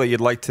you go that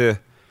you'd like to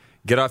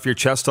get off your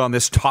chest on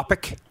this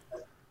topic?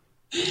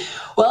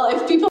 Well,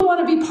 if people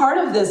want to be part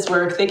of this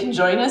work, they can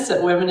join us at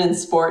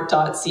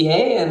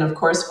womeninsport.ca, and of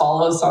course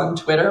follow us on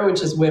Twitter,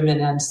 which is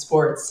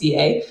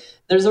womenandsportca.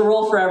 There's a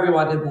role for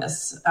everyone in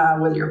this,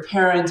 whether you're a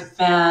parent,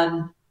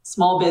 fan,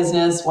 small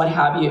business, what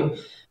have you.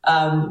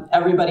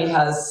 Everybody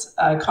has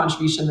a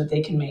contribution that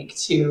they can make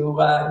to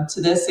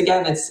this.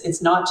 Again,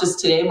 it's not just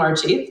today,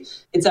 March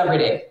 8th, it's every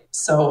day.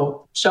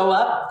 So show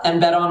up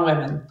and bet on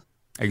women.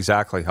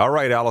 Exactly. All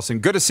right, Allison.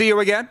 Good to see you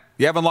again.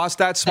 You haven't lost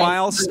that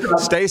smile.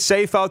 Stay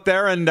safe out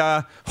there, and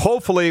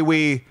hopefully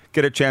we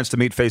get a chance to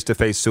meet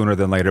face-to-face sooner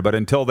than later. But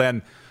until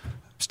then,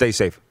 stay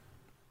safe.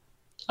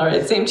 All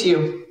right, same to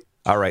you.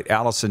 All right,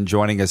 Allison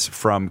joining us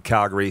from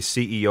Calgary,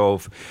 CEO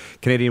of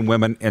Canadian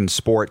Women in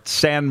Sport,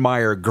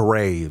 Sandmeyer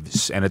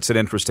Graves. And it's an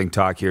interesting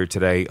talk here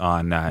today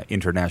on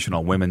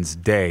International Women's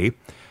Day.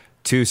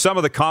 To some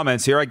of the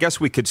comments here, I guess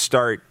we could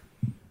start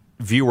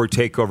viewer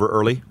takeover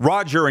early.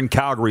 Roger in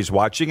Calgary's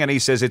watching, and he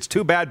says, it's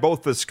too bad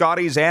both the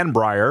Scotties and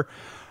Brier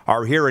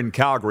are here in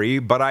Calgary,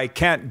 but I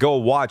can't go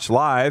watch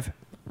live,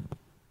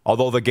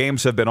 although the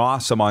games have been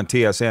awesome on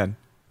TSN.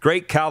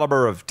 Great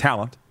caliber of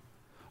talent.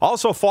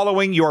 Also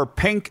following your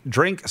pink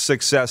drink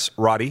success,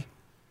 Roddy.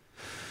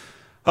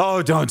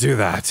 Oh, don't do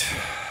that.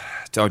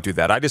 Don't do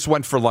that. I just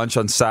went for lunch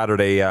on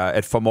Saturday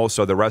at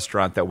Famoso, the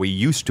restaurant that we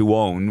used to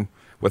own,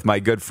 with my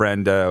good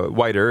friend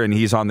Whiter, and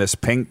he's on this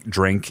pink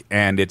drink,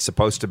 and it's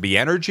supposed to be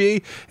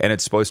energy, and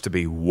it's supposed to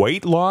be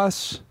weight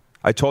loss.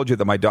 I told you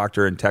that my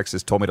doctor in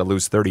Texas told me to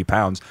lose 30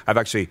 pounds. I've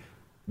actually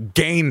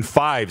gained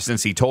 5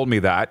 since he told me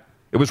that.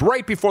 It was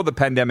right before the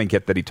pandemic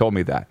hit that he told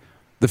me that.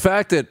 The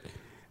fact that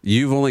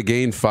you've only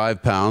gained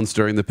 5 pounds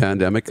during the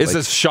pandemic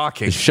is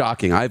shocking. It's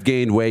shocking. I've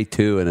gained weight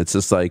too, and it's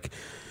just like,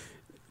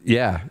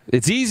 yeah,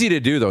 it's easy to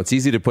do though. It's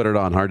easy to put it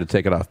on, hard to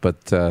take it off.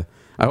 But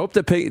I hope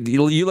the pink.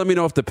 You let me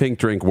know if the pink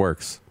drink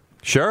works.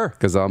 Sure,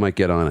 because I might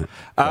get on it.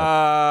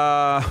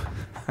 But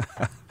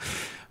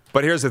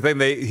here's the thing: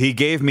 he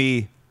gave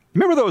me.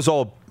 Remember those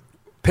old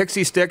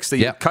pixie sticks that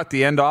you cut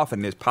the end off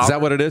and it's powder? Is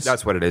that what it is?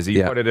 That's what it is.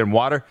 You put it in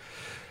water,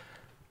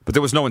 but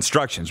there was no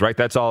instructions, right?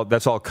 That's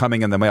all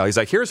coming in the mail. He's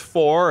like, here's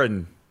 4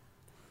 and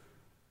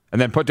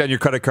then put down your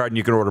credit card and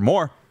you can order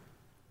more.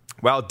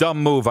 Well,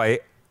 dumb move. I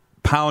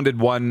pounded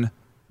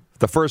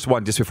the first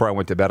one just before I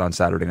went to bed on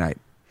Saturday night.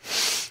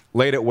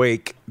 Laid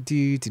awake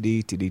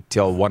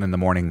till 1 in the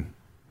morning.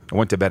 I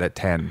went to bed at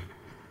 10.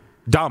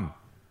 Dumb.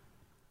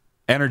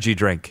 Energy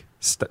drink.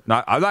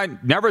 I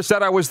never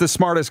said I was the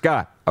smartest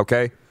guy,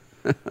 okay?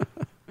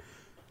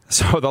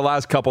 So the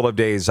last couple of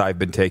days I've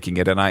been taking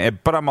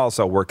it, but I'm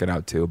also working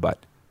out too.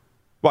 But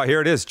well,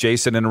 here it is,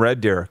 Jason in Red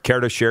Deer. Care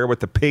to share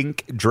what the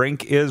pink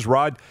drink is,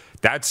 Rod?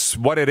 That's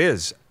what it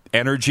is.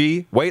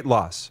 Energy, weight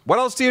loss. What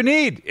else do you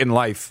need in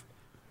life?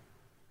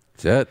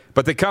 That's it.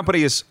 But the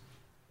company is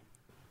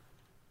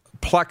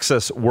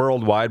Plexus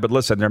Worldwide. But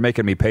listen, they're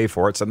making me pay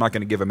for it, so I'm not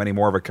going to give them any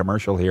more of a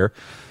commercial here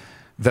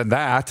than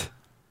that.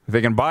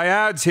 They can buy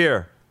ads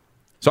here.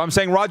 So I'm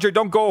saying, Roger,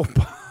 don't go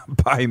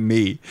by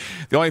me.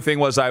 The only thing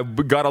was I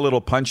got a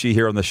little punchy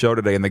here on the show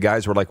today, and the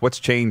guys were like, what's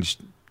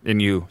changed in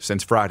you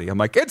since Friday? I'm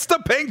like, it's the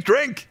pink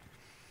drink.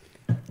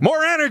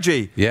 More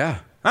energy. Yeah.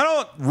 I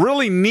don't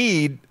really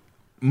need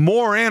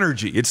more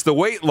energy. It's the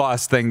weight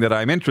loss thing that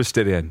I'm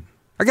interested in.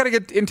 I got to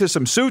get into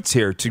some suits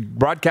here to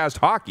broadcast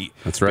hockey.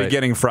 That's right.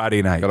 Beginning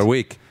Friday night. Got a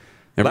week.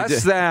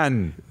 Less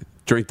than.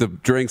 Drink the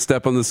drink,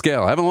 step on the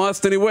scale. Haven't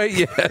lost any weight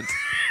yet.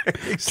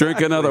 Exactly.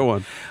 Drink another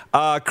one.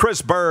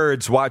 Chris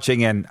Bird's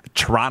watching in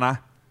Toronto.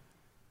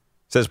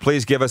 Says,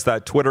 please give us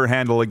that Twitter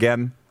handle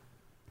again.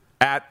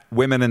 At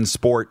Women in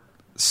Sport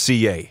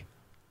CA.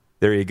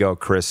 There you go,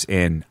 Chris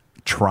in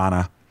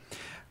Toronto.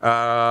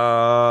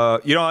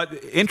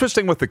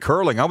 Interesting with the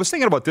curling. I was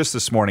thinking about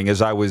this morning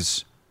as I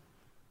was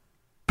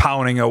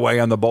pounding away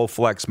on the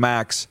Bowflex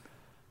Max,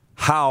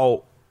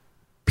 how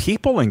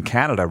people in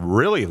Canada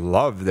really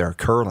love their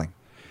curling.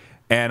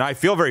 And I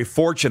feel very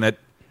fortunate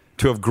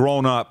to have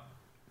grown up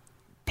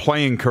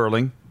playing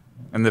curling.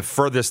 And the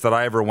furthest that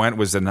I ever went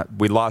was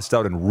we lost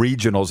out in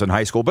regionals in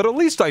high school. But at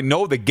least I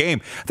know the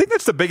game. I think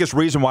that's the biggest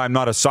reason why I'm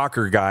not a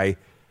soccer guy,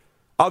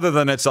 other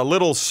than it's a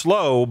little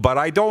slow, but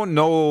I don't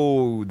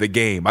know the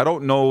game. I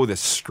don't know the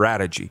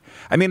strategy.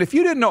 I mean, if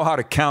you didn't know how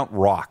to count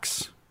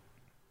rocks,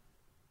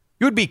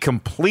 you would be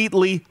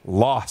completely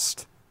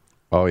lost.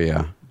 Oh,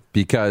 yeah.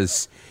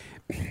 Because,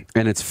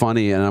 and it's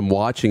funny, and I'm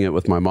watching it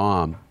with my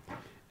mom.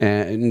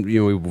 And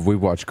we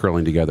watched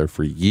curling together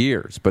for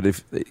years. But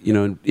if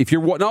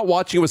you're not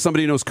watching it with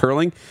somebody who knows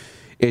curling,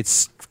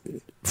 it's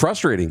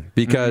frustrating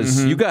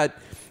because you got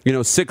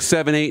 6,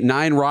 7, 8,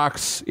 9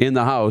 rocks in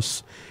the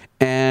house,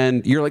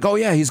 and you're like, oh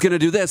yeah, he's going to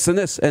do this and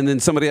this, and then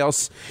somebody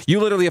else. You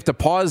literally have to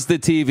pause the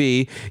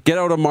TV, get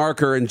out a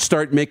marker, and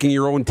start making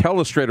your own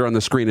telestrator on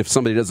the screen if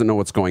somebody doesn't know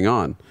what's going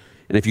on.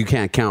 And if you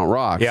can't count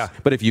rocks. Yeah.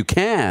 But if you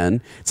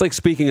can, it's like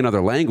speaking another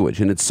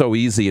language, and it's so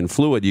easy and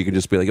fluid. You can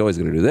just be like, oh, he's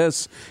going to do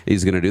this,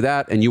 he's going to do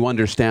that, and you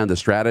understand the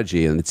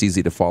strategy, and it's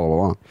easy to follow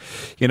along.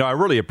 I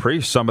really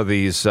appreciate some of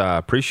these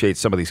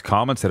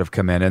comments that have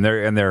come in, and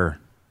they're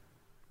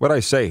what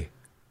I say.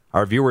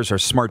 Our viewers are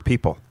smart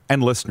people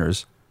and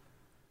listeners.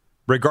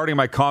 Regarding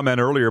my comment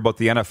earlier about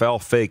the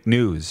NFL fake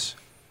news,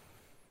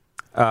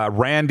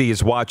 Randy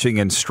is watching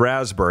in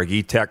Strasbourg.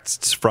 He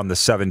texts from the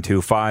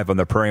 725 on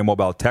the Prairie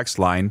Mobile text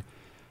line.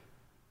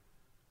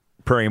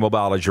 Prairie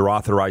Mobile is your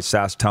authorized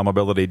SaaS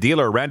mobility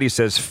dealer. Randy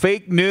says,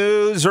 fake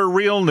news or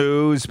real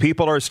news,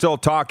 people are still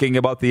talking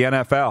about the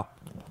NFL.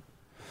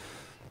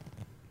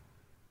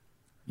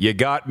 You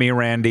got me,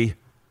 Randy.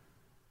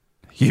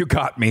 You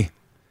got me.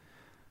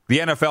 The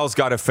NFL's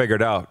got it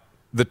figured out.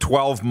 The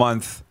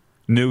 12-month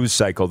news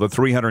cycle, the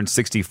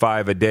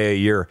 365 a day a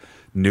year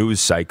news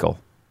cycle.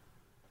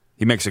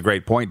 He makes a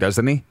great point,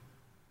 doesn't he?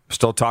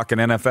 Still talking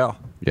NFL.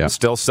 Yeah.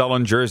 Still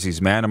selling jerseys,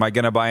 man. Am I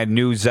going to buy a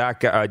new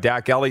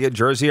Dak Elliott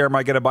jersey, or am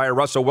I going to buy a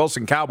Russell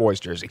Wilson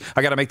Cowboys jersey?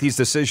 I got to make these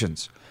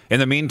decisions.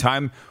 In the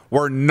meantime,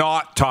 we're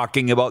not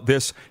talking about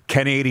this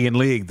Canadian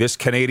league, this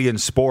Canadian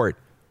sport.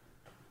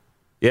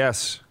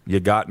 Yes, you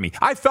got me.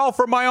 I fell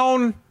for my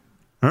own,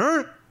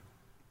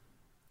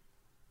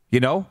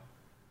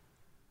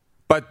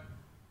 But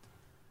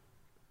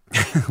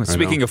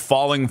speaking of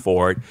falling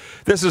for it,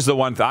 this is the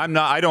one thing.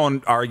 I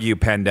don't argue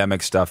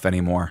pandemic stuff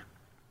anymore.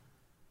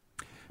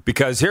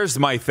 Because here's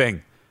my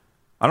thing.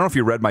 I don't know if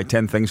you read my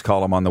 10 Things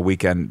column on the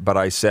weekend, but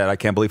I said I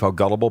can't believe how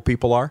gullible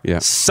people are. Yeah.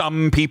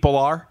 Some people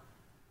are,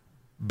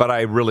 but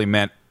I really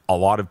meant a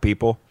lot of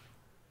people.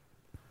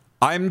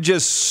 I'm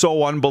just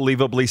so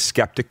unbelievably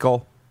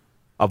skeptical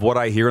of what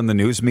I hear in the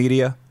news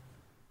media,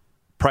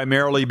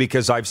 primarily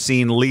because I've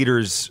seen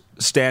leaders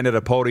stand at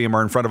a podium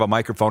or in front of a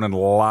microphone and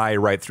lie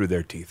right through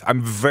their teeth.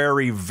 I'm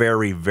very,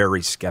 very,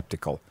 very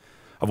skeptical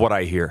of what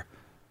I hear.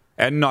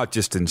 And not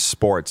just in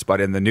sports,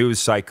 but in the news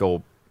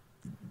cycle.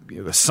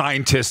 The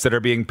scientists that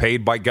are being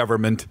paid by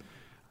government.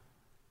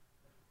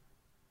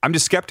 I'm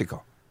just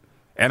skeptical.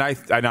 And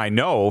I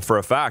know for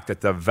a fact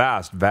that the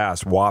vast,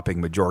 vast,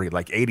 whopping majority,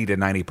 like 80 to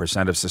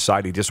 90% of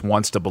society, just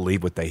wants to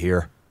believe what they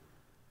hear.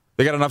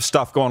 They got enough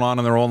stuff going on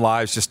in their own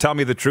lives. Just tell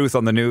me the truth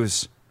on the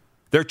news.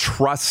 They're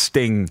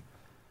trusting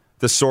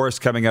the source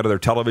coming out of their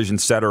television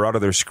set or out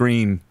of their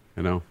screen.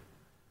 I know.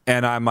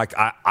 And I'm like,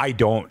 I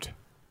don't.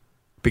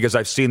 Because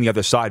I've seen the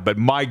other side. But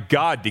my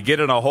God, to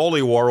get in a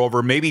holy war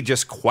over maybe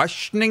just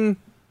questioning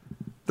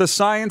the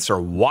science,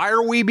 or why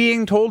are we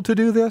being told to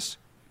do this?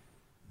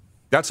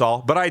 That's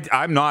all. But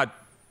I'm not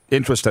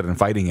interested in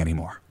fighting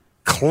anymore.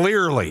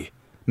 Clearly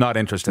not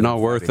interested. Not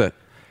in worth fighting.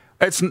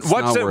 it.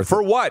 What's it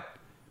for? What?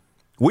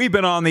 We've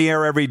been on the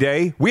air every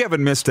day. We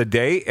haven't missed a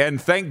day,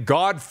 and thank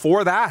God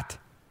for that.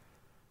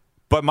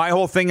 But my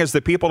whole thing is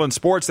the people in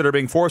sports that are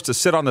being forced to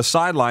sit on the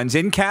sidelines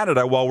in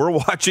Canada while we're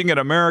watching in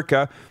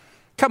America.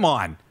 Come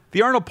on.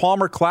 The Arnold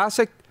Palmer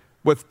Classic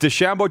with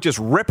DeChambeau just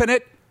ripping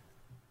it.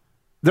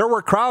 There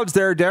were crowds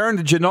there, Darren.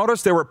 Did you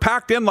notice? They were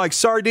packed in like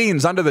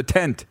sardines under the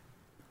tent.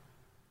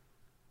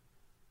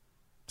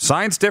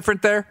 Science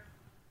different there?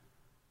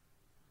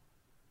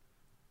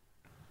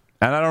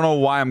 And I don't know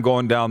why I'm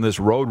going down this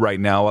road right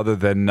now other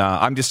than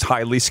I'm just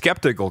highly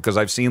skeptical because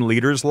I've seen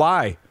leaders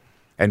lie.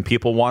 And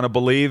people want to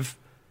believe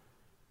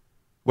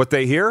what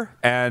they hear,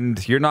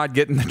 and you're not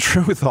getting the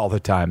truth all the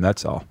time.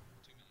 That's all.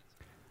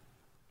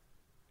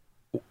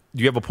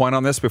 Do you have a point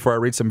on this before I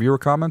read some viewer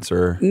comments?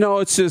 Or no,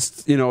 it's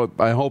just,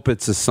 I hope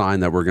it's a sign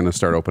that we're going to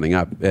start opening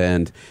up.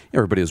 And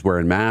everybody was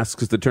wearing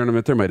masks at the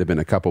tournament. There might have been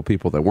a couple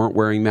people that weren't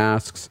wearing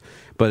masks.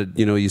 But,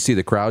 you see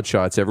the crowd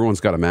shots. Everyone's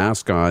got a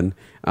mask on.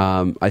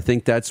 I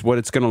think that's what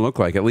it's going to look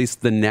like, at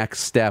least the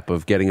next step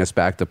of getting us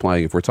back to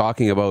playing. If we're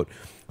talking about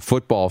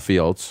football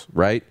fields,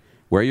 right?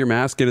 Wear your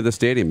mask into the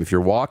stadium. If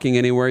you're walking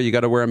anywhere, you got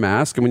to wear a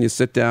mask. And when you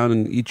sit down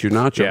and eat your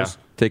nachos,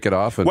 take it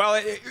off. And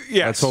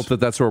yes. Let's hope that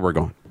that's where we're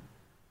going.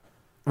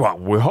 Well,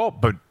 we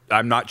hope, but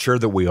I'm not sure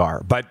that we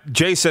are. But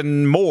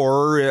Jason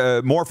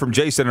more from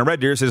Jason and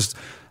Red Deer says,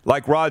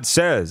 like Rod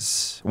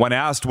says, when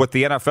asked what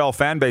the NFL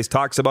fan base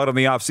talks about in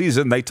the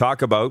offseason, they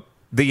talk about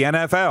the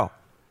NFL.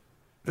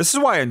 This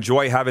is why I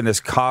enjoy having this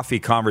coffee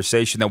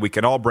conversation that we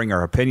can all bring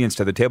our opinions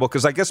to the table,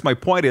 because I guess my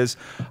point is,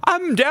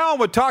 I'm down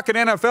with talking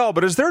NFL,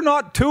 but is there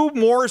not two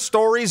more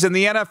stories in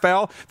the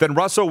NFL than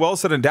Russell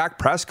Wilson and Dak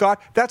Prescott?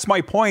 That's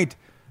my point.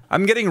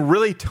 I'm getting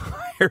really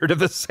tired of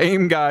the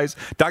same guys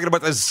talking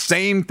about the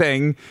same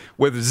thing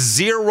with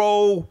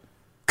zero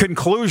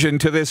conclusion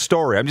to this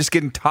story. I'm just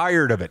getting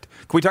tired of it.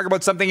 Can we talk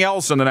about something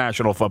else in the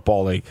National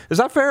Football League? Is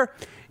that fair?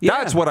 Yeah.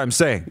 That's what I'm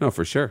saying. No,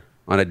 for sure.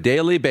 On a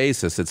daily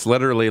basis, it's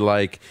literally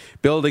like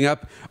building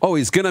up,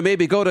 he's going to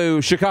maybe go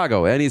to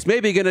Chicago, and he's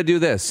maybe going to do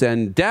this,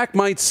 and Dak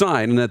might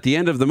sign, and at the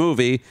end of the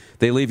movie,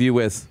 they leave you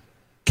with,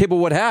 okay, but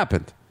what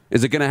happened?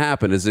 Is it going to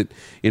happen? Is it,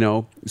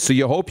 so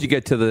you hope you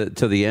get to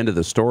the end of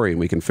the story and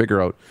we can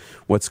figure out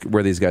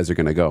where these guys are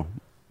going to go.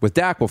 With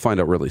Dak, we'll find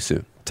out really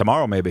soon.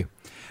 Tomorrow, maybe.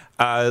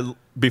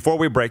 Before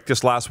we break,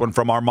 this last one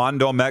from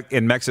Armando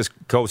in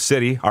Mexico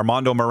City,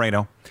 Armando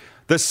Moreno.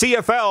 The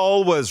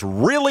CFL was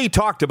really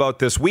talked about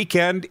this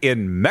weekend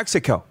in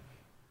Mexico.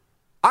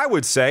 I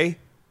would say,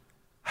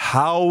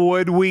 how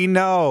would we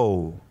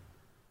know?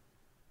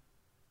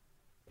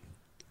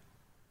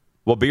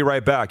 We'll be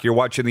right back. You're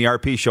watching the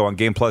RP Show on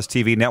Game Plus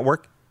TV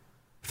Network,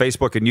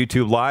 Facebook and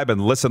YouTube Live, and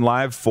listen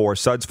live for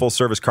Suds Full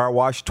Service Car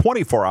Wash,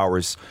 24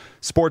 hours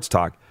sports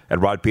talk at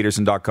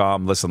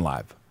rodpeterson.com. Listen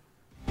live.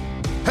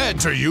 Head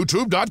to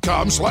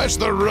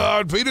youtube.com/The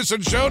Rod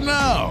Peterson Show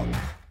now.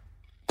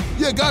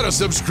 You gotta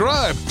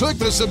subscribe. Click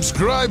the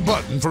subscribe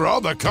button for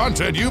all the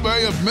content you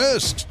may have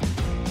missed.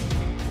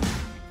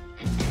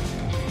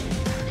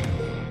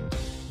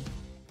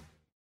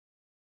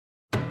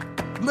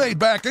 Laid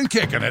back and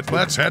kicking it.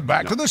 Let's head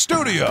back to the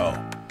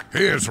studio.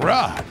 Here's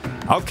Rod.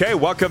 Okay,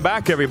 welcome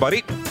back,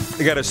 everybody.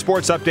 We got a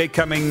sports update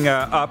coming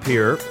up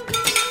here.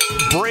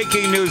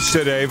 Breaking news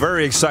today.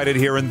 Very excited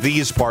here in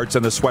these parts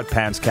in the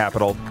sweatpants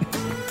capital.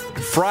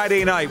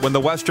 Friday night, when the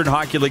Western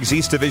Hockey League's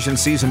East Division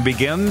season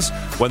begins,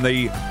 when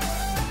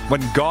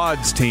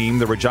God's team,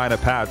 the Regina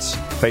Pats,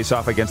 face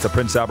off against the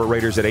Prince Albert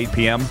Raiders at 8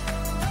 p.m.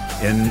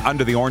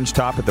 under the Orange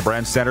Top at the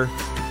Brandt Center,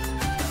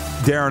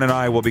 Darren and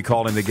I will be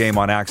calling the game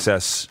on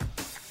Access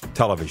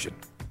Television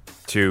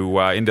to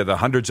into the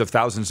hundreds of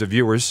thousands of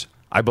viewers,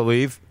 I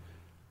believe.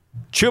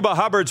 Chuba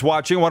Hubbard's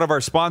watching, one of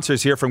our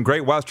sponsors here from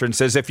Great Western,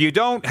 says if you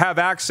don't have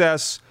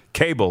Access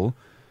cable,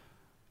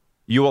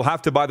 you will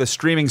have to buy the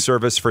streaming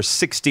service for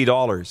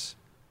 $60.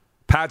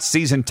 Pat's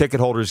season ticket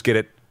holders get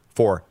it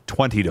for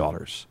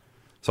 $20.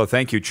 So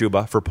thank you,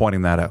 Chuba, for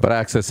pointing that out. But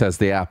Access has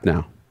the app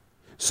now.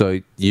 So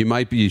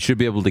you should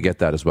be able to get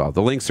that as well.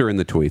 The links are in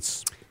the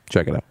tweets.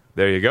 Check it out.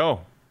 There you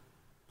go.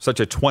 Such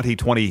a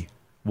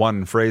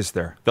 2021 phrase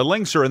there. The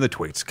links are in the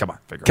tweets. Come on,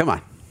 figure it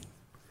out. Come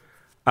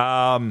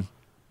on.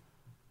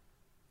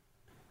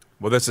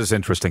 Well, this is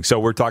interesting. So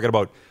we're talking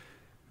about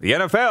the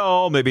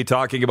NFL, maybe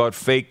talking about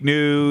fake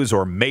news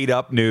or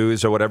made-up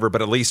news or whatever,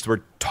 but at least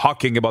we're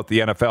talking about the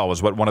NFL,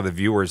 was what one of the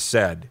viewers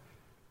said.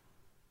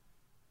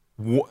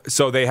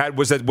 So they had,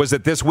 was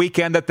it this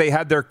weekend that they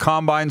had their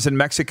combines in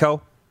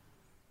Mexico?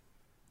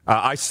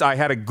 I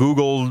had a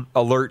Google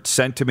alert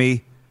sent to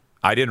me.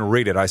 I didn't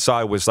read it. I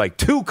saw it was like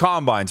 2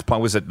 combines.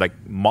 Was it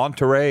like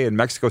Monterrey and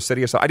Mexico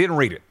City or something? I didn't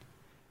read it.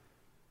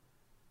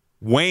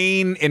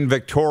 Wayne in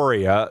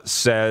Victoria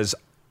says,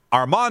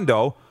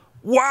 Armando,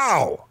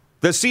 wow,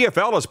 the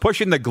CFL is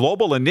pushing the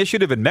global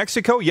initiative in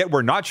Mexico, yet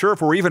we're not sure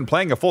if we're even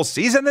playing a full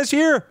season this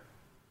year.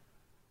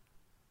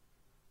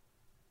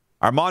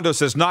 Armando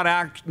says,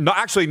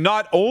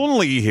 not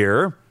only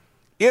here,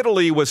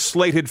 Italy was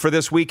slated for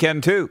this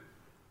weekend too.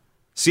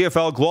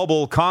 CFL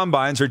Global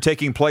Combines are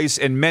taking place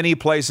in many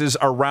places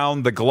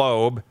around the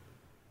globe.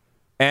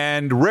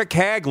 And Rick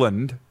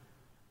Hagland,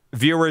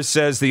 viewers,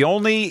 says the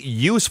only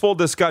useful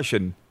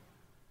discussion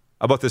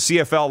about the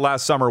CFL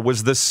last summer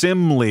was the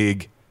Sim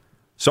League.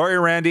 Sorry,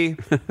 Randy.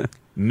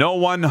 No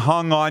one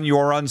hung on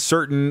your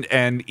uncertain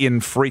and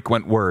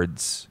infrequent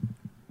words.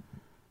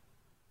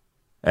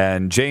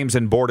 And James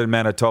in Borden,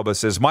 Manitoba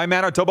says, my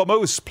Manitoba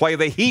Moose play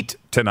the Heat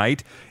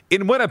tonight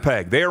in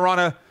Winnipeg. They are on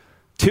a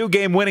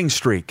 2-game winning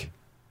streak.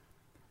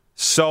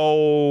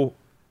 So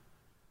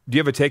Do you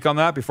have a take on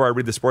that before I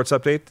read the sports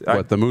update?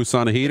 What, the moose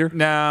on a heater?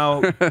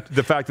 No,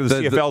 the fact that the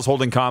CFL's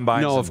holding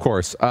combines. No, of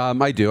course.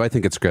 I do. I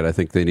think it's good. I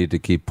think they need to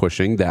keep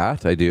pushing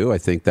that. I do. I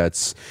think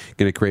that's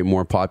going to create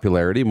more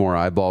popularity, more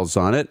eyeballs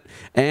on it.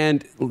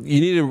 And you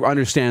need to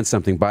understand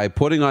something. By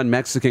putting on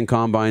Mexican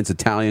combines,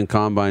 Italian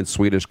combines,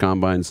 Swedish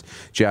combines,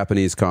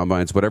 Japanese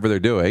combines, whatever they're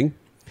doing,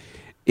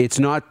 it's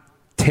not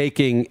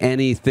taking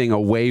anything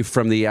away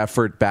from the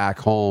effort back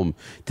home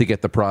to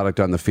get the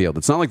product on the field.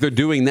 It's not like they're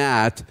doing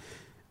that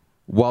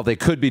while they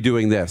could be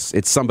doing this.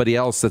 It's somebody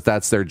else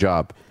that's their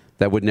job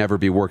that would never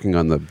be working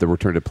on the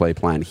return to play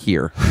plan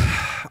here.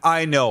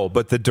 I know,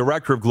 but the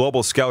director of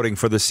global scouting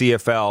for the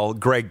CFL,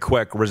 Greg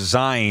Quick,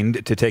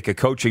 resigned to take a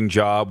coaching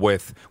job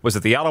with, was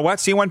it the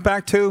Alouettes he went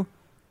back to?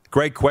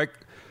 Greg Quick.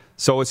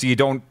 So you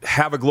don't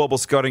have a global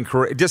scouting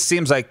career. It just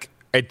seems like,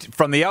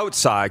 from the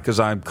outside, because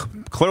I'm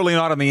clearly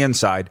not on the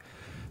inside,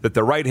 that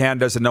the right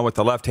hand doesn't know what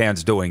the left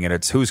hand's doing. And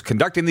it's who's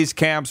conducting these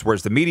camps,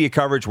 where's the media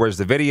coverage, where's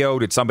the video,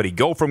 did somebody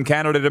go from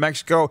Canada to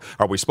Mexico,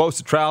 are we supposed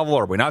to travel,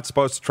 are we not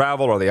supposed to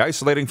travel, are they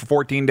isolating for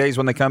 14 days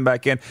when they come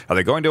back in, are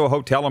they going to a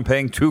hotel and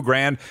paying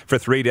 $2,000 for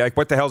 3 days,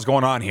 what the hell's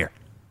going on here?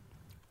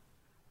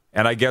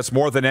 And I guess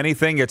more than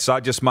anything, it's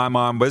not just my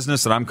mom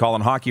business, and I'm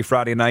calling hockey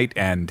Friday night,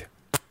 and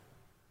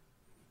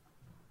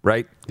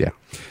right? Yeah.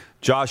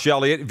 Josh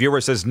Elliott, viewer,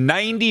 says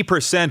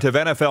 90% of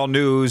NFL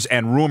news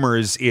and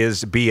rumors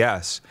is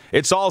BS.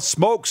 It's all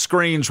smoke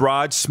screens,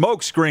 Rod.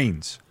 Smoke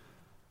screens.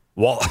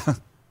 Well,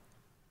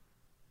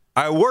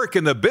 I work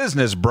in the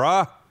business,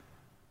 bruh.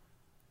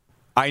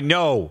 I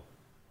know.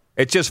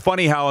 It's just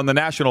funny how in the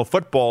National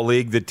Football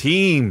League, the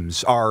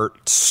teams are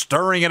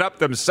stirring it up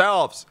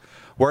themselves.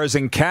 Whereas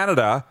in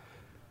Canada,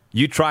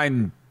 you try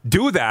and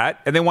do that,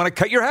 and they want to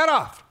cut your head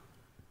off.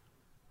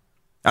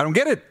 I don't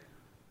get it.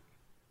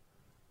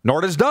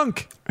 Nor does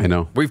Dunk. I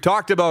know. We've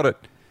talked about it.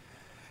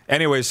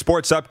 Anyway,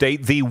 sports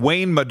update. The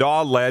Wayne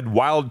Middaugh-led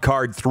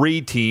Wildcard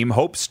 3 team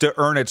hopes to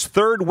earn its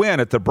third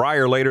win at the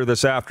Brier later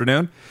this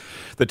afternoon.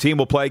 The team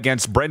will play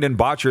against Brendan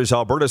Botcher's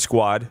Alberta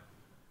squad.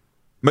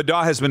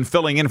 Middaugh has been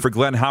filling in for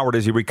Glenn Howard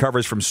as he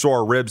recovers from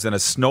sore ribs in a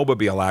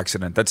snowmobile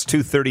accident. That's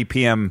 2:30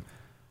 p.m.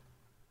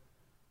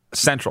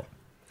 Central.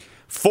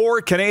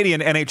 4 Canadian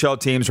NHL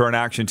teams are in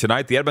action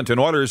tonight. The Edmonton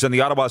Oilers and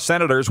the Ottawa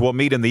Senators will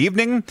meet in the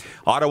evening.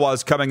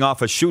 Ottawa's coming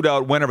off a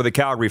shootout win over the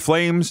Calgary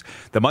Flames.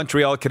 The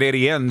Montreal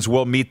Canadiens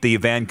will meet the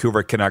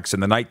Vancouver Canucks in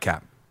the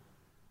nightcap.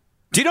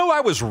 Do you know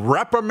I was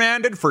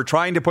reprimanded for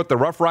trying to put the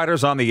Rough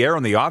Riders on the air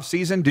in the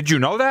offseason? Did you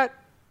know that?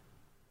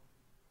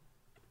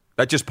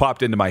 That just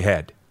popped into my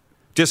head.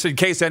 Just in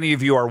case any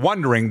of you are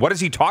wondering, what is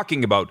he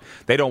talking about?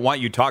 They don't want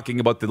you talking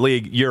about the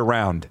league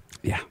year-round.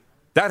 Yeah.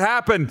 That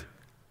happened.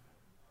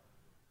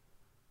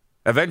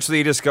 Eventually,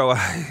 you just go,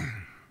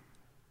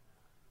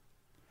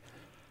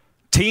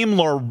 Team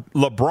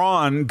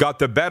LeBron got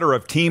the better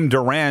of Team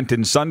Durant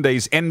in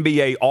Sunday's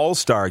NBA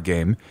All-Star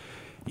Game.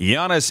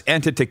 Giannis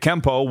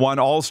Antetokounmpo won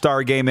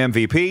All-Star Game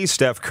MVP.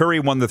 Steph Curry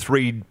won the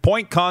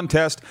three-point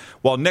contest,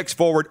 while Knicks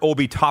forward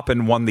Obi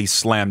Toppin won the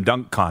slam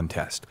dunk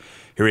contest.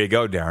 Here you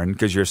go, Darren,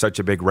 because you're such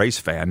a big race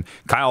fan.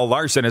 Kyle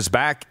Larson is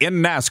back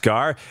in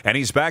NASCAR, and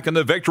he's back in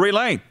the victory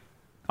lane.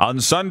 On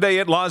Sunday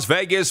at Las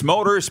Vegas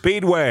Motor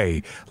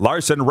Speedway,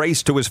 Larson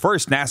raced to his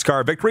first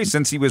NASCAR victory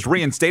since he was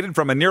reinstated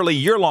from a nearly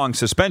year-long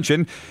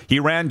suspension. He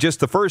ran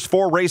just the first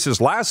 4 races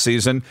last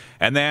season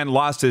and then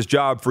lost his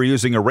job for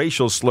using a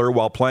racial slur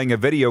while playing a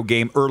video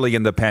game early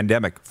in the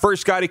pandemic.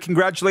 First guy to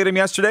congratulate him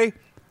yesterday,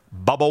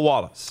 Bubba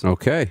Wallace.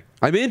 Okay.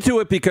 I'm into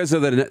it because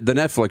of the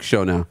Netflix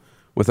show now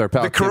with our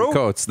pal Kim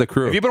Coates, The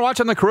Crew. Have you been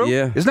watching The Crew?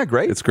 Yeah. Isn't that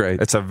great? It's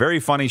great. It's a very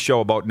funny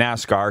show about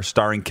NASCAR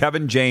starring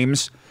Kevin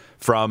James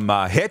from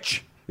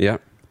Hitch. Yeah.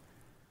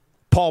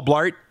 Paul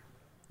Blart.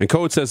 And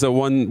Coates has a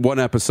one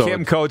episode.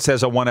 Kim Coates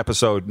has a 1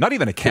 episode, not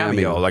even a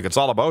cameo. Like it's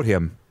all about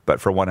him, but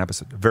for 1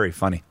 episode. Very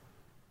funny.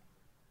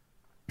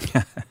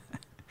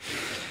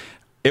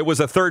 It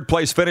was a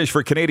third-place finish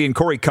for Canadian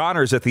Corey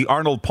Connors at the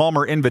Arnold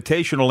Palmer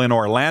Invitational in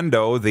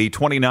Orlando. The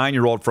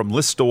 29-year-old from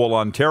Listowel,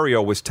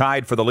 Ontario, was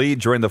tied for the lead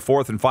during the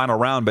 4th and final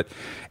round, but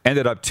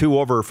ended up 2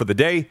 over for the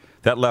day.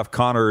 That left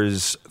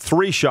Connors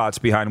 3 shots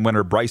behind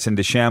winner Bryson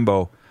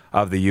DeChambeau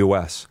of the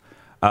U.S.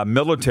 A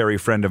military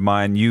friend of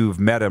mine, you've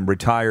met him,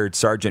 retired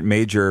Sergeant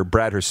Major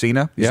Brad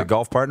Hersina. He's a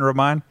golf partner of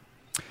mine.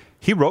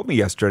 He wrote me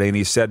yesterday, and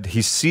he said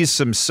he sees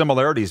some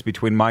similarities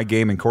between my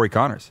game and Corey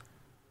Connors.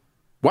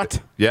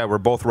 What? Yeah, we're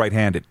both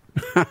right-handed.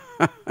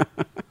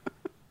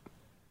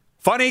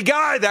 Funny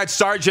guy, that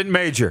Sergeant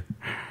Major.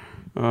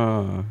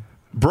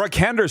 Brooke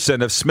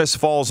Henderson of Smiths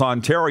Falls,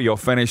 Ontario,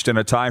 finished in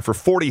a tie for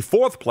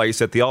 44th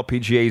place at the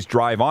LPGA's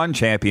Drive On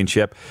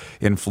Championship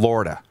in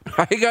Florida.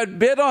 I got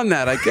bid on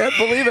that. I can't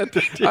believe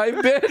it. I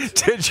bid.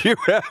 Did you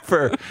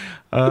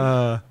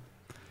ever?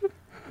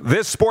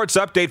 This sports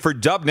update for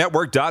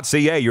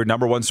dubnetwork.ca, your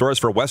number one source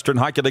for Western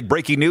Hockey League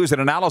breaking news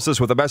and analysis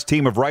with the best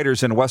team of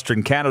writers in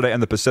Western Canada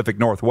and the Pacific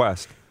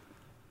Northwest.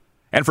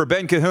 And for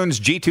Ben Cahoon's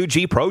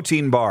G2G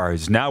protein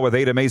bars, now with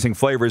 8 amazing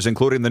flavors,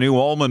 including the new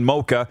almond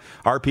mocha,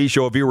 RP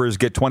Show viewers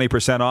get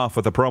 20% off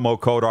with the promo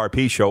code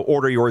RP Show.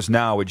 Order yours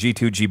now at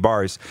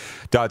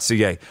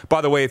g2gbars.ca.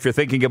 By the way, if you're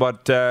thinking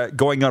about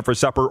going out for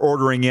supper,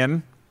 ordering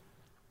in,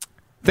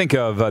 think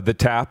of The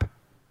Tap,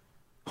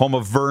 home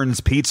of Vern's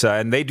Pizza,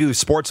 and they do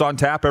Sports on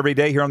Tap every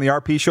day here on the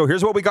RP Show.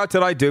 Here's what we got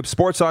tonight, Dupe.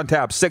 Sports on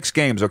Tap, 6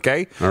 games,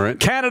 okay? All right.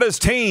 Canada's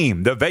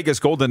team, the Vegas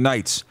Golden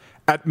Knights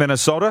at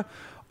Minnesota,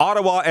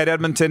 Ottawa at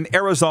Edmonton,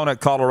 Arizona at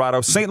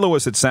Colorado, St.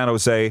 Louis at San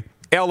Jose,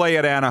 LA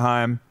at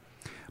Anaheim,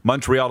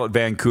 Montreal at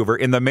Vancouver.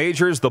 In the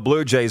majors, the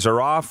Blue Jays are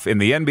off. In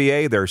the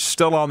NBA, they're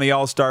still on the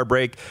All-Star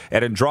break.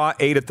 And in Draw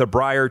 8 at the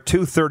Brier,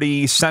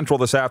 2:30 Central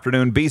this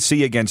afternoon,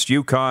 BC against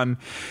UConn.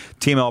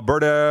 Team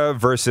Alberta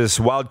versus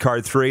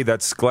Wildcard 3.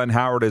 That's Glenn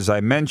Howard, as I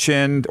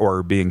mentioned,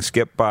 or being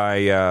skipped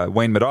by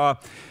Wayne Middaugh.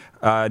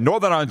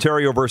 Northern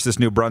Ontario versus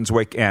New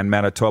Brunswick, and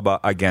Manitoba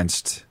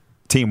against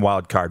Team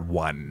Wildcard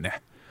 1.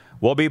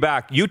 We'll be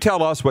back. You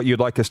tell us what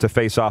you'd like us to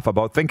face off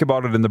about. Think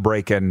about it in the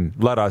break and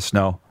let us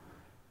know.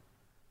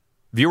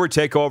 Viewer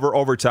Takeover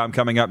Overtime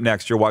coming up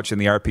next. You're watching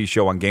the RP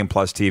Show on Game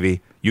Plus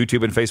TV,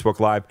 YouTube and Facebook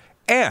Live,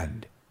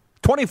 and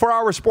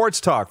 24-hour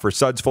sports talk for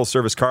Suds Full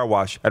Service Car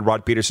Wash at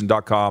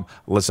rodpeterson.com.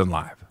 Listen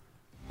live.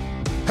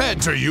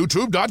 Head to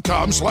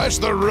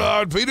youtube.com/The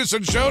Rod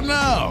Peterson Show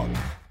now.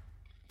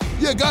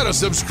 You gotta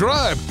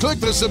subscribe. Click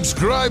the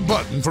subscribe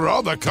button for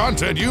all the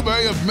content you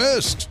may have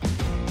missed.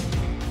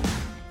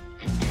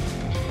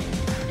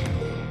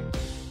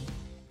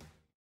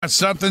 Got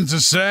something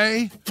to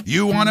say?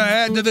 You want to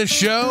add to the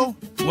show?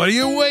 What are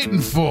you waiting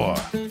for?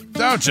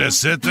 Don't just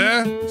sit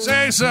there.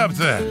 Say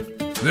something.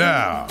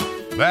 Now,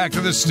 back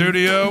to the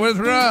studio with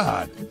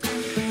Rod.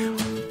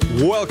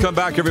 Welcome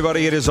back,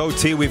 everybody. It is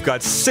OT. We've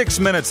got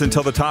 6 minutes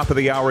until the top of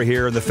the hour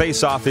here, and the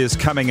face-off is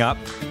coming up.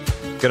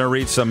 Going to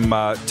read some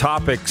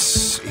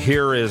topics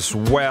here as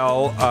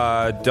well,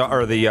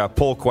 or the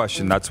poll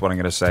question. That's what I'm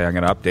going to say. I'm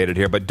going to update it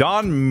here. But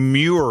Don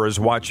Muir is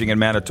watching in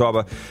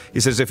Manitoba. He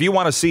says, if you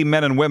want to see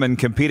men and women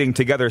competing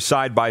together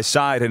side by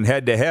side and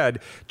head to head,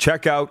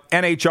 check out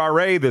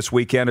NHRA this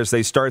weekend as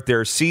they start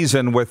their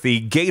season with the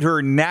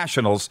Gator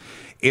Nationals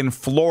in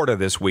Florida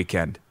this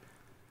weekend.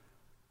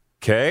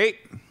 Okay.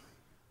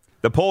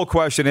 The poll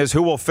question is,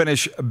 who will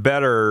finish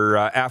better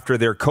after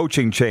their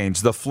coaching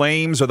change, the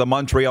Flames or the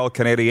Montreal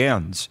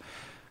Canadiens?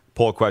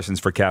 Poll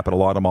questions for Capital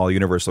Automall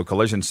Universal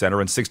Collision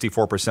Center, and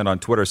 64% on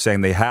Twitter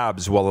saying the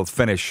Habs will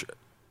finish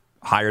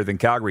higher than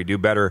Calgary, do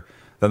better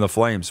than the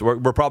Flames.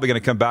 We're probably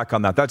going to come back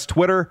on that. That's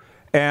Twitter,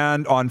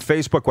 and on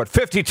Facebook,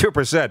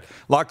 52%? A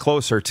lot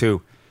closer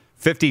to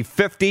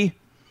 50-50.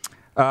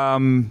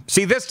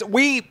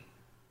 We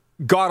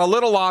got a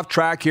little off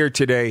track here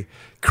today.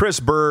 Chris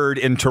Bird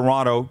in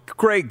Toronto,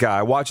 great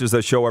guy, watches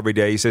the show every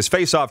day. He says,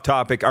 face-off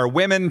topic, are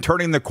women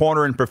turning the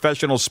corner in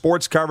professional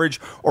sports coverage,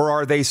 or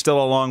are they still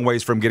a long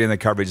ways from getting the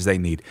coverage they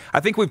need?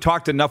 I think we've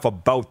talked enough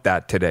about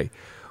that today.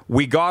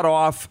 We got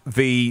off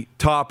the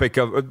topic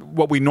of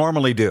what we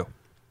normally do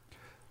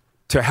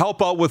to help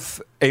out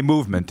with a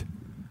movement,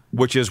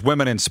 which is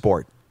women in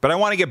sport. But I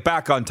want to get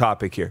back on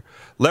topic here.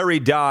 Larry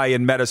Dye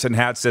in Medicine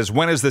Hat says,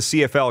 when is the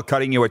CFL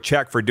cutting you a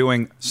check for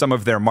doing some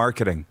of their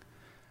marketing?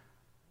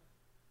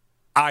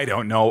 I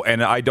don't know,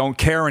 and I don't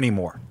care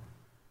anymore.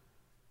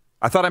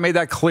 I thought I made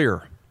that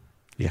clear.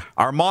 Yeah.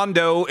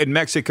 Armando in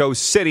Mexico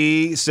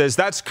City says,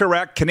 that's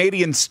correct.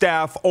 Canadian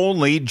staff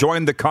only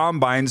joined the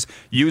combines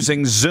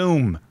using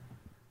Zoom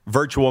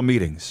virtual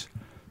meetings.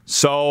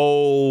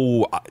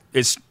 So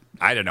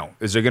I don't know.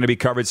 Is there going to be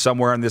coverage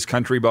somewhere in this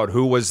country about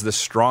who was the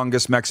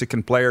strongest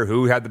Mexican player,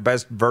 who had the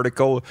best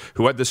vertical,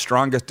 who had the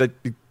strongest?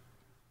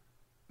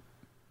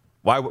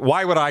 Why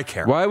would I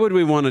care? Why would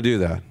we want to do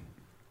that?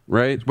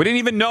 Right? We didn't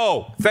even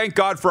know. Thank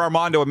God for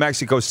Armando in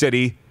Mexico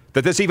City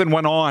that this even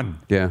went on.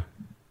 Yeah.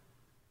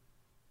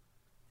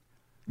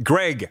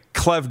 Greg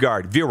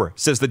Klevgard, viewer,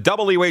 says the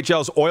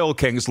WHL's Oil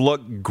Kings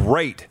look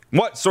great.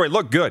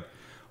 Look good.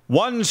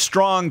 One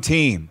strong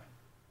team.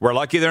 We're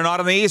lucky they're not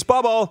in the East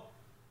bubble.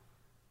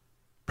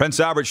 Prince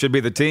Albert should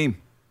be the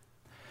team.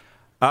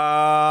 We're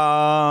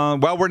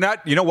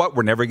not. You know what?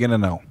 We're never going to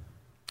know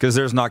because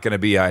there's not going to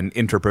be an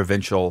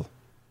interprovincial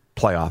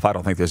playoff. I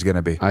don't think there's going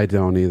to be. I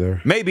don't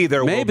either. Maybe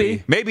there will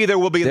be. Maybe there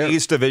will be in the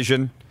East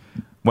Division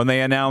when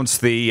they announce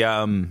the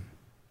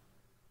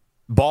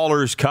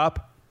Ballers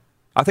Cup.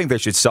 I think they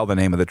should sell the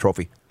name of the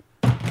trophy.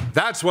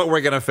 That's what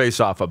we're going to face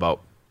off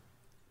about.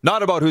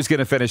 Not about who's going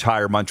to finish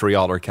higher,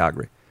 Montreal or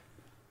Calgary.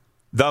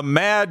 The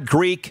Mad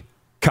Greek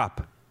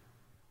Cup.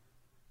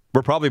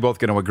 We're probably both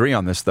going to agree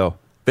on this, though.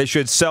 They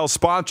should sell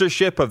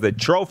sponsorship of the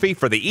trophy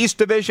for the East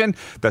Division,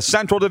 the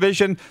Central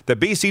Division, the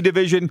BC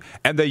Division,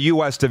 and the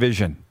U.S.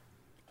 Division.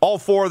 All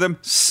four of them,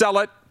 sell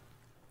it.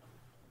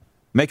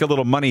 Make a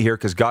little money here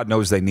because God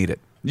knows they need it.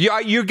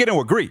 You're going to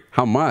agree.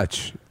 How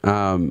much?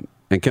 And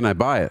can I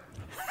buy it?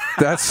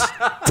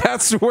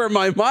 That's where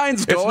my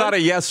mind's going. It's not a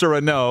yes or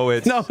a no.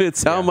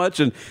 It's how much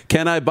and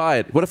can I buy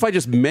it? What if I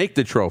just make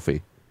the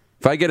trophy?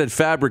 If I get it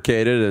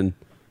fabricated and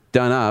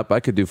done up, I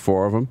could do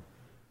 4 of them.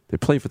 They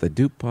play for the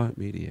DuPont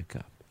Media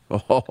Cup.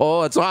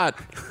 Oh, it's hot.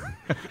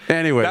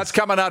 Anyway, That's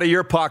coming out of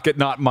your pocket,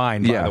 not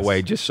mine, by the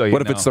way, just so you know.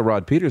 What if it's the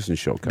Rod Peterson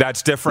Show Cup?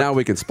 That's different. Now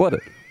we can split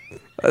it.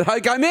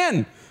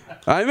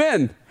 I'm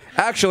in.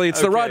 Actually,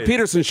 it's the Rod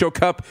Peterson Show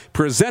Cup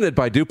presented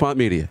by DuPont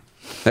Media.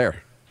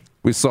 There.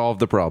 We solved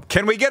the problem.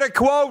 Can we get a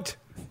quote?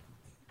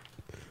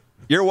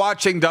 You're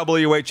watching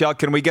WHL.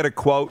 Can we get a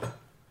quote?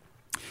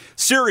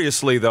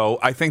 Seriously, though,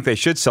 I think they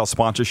should sell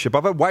sponsorship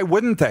of it. Why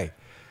wouldn't they?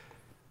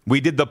 We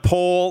did the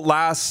poll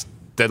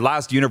the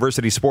last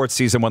university sports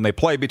season when they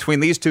play between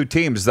these two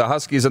teams. The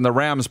Huskies and the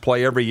Rams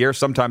play every year,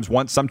 sometimes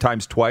once,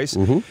 sometimes twice.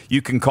 Mm-hmm.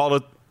 You can call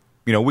it,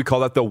 we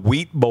call that the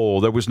Wheat Bowl.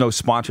 There was no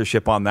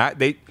sponsorship on that.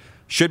 They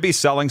should be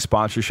selling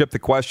sponsorship. The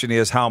question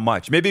is how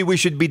much. Maybe we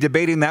should be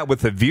debating that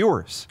with the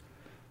viewers.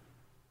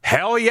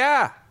 Hell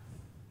yeah.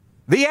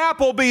 The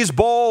Applebee's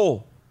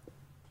Bowl.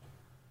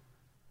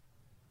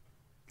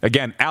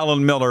 Again,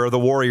 Alan Miller of the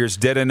Warriors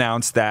did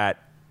announce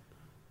that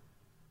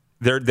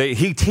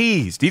he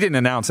teased. He didn't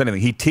announce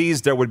anything. He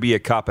teased there would be a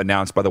cup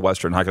announced by the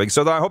Western Hockey League.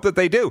 So I hope that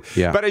they do.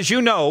 Yeah. But as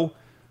you know,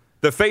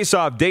 the Face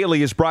Off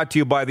Daily is brought to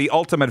you by the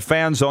Ultimate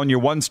Fan Zone, your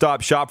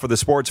one-stop shop for the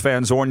sports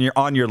fans on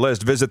your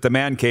list. Visit the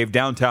Man Cave,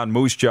 downtown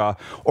Moose Jaw,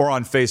 or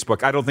on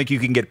Facebook. I don't think you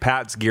can get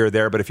Pat's gear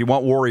there, but if you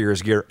want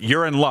Warriors gear,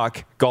 you're in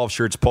luck. Golf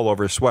shirts,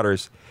 pullovers,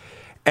 sweaters.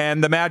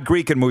 And the Mad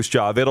Greek in Moose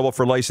Jaw, available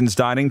for licensed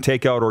dining,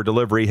 takeout, or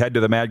delivery. Head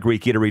to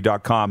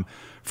themadgreekeatery.com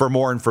for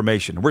more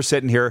information. We're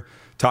sitting here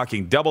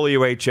talking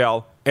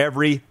WHL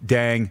every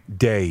dang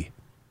day,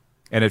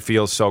 and it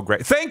feels so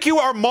great. Thank you,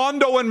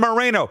 Armando and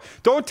Moreno.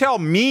 Don't tell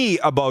me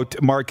about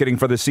marketing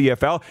for the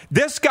CFL.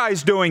 This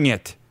guy's doing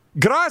it.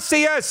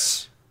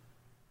 Gracias,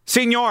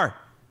 señor.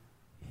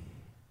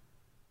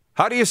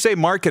 How do you say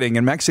marketing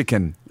in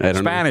Mexican? I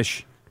don't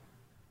Spanish.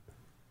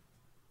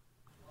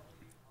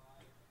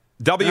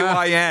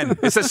 W-I-N.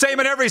 It's the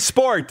same in every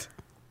sport.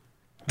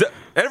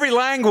 Every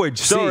language.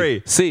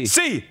 Sorry.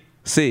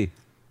 C.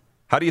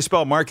 How do you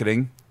spell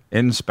marketing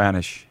in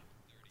Spanish?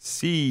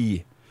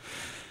 C.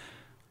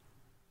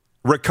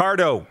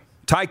 Ricardo,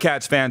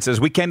 Ticats fan, says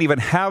we can't even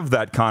have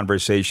that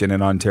conversation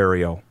in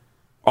Ontario.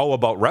 Oh,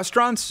 about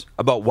restaurants?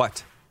 About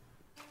what?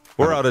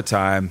 We're out of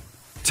time.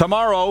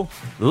 Tomorrow,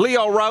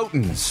 Leo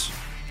Routens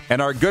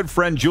and our good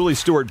friend Julie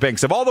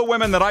Stewart-Binks. Of all the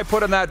women that I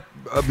put in that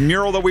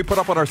mural that we put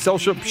up on our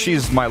social,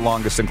 she's my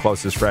longest and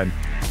closest friend.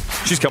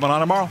 She's coming on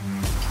tomorrow.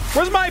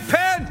 Where's my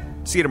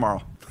pen? See you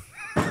tomorrow.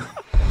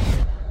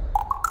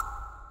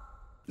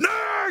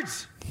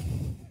 Nerds!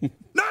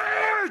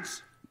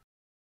 Nerds!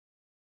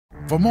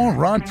 For more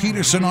Rod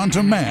Peterson on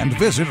demand,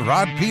 visit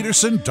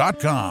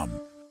rodpeterson.com.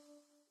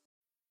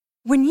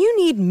 When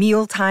you need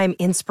mealtime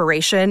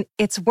inspiration,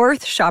 it's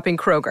worth shopping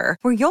Kroger,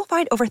 where you'll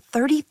find over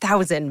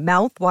 30,000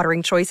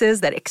 mouth-watering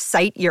choices that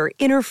excite your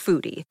inner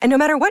foodie. And no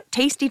matter what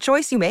tasty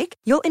choice you make,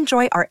 you'll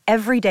enjoy our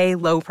everyday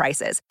low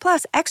prices,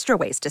 plus extra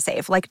ways to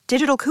save, like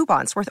digital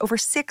coupons worth over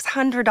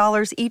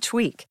 $600 each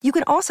week. You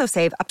can also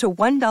save up to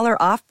 $1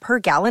 off per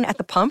gallon at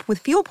the pump with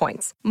fuel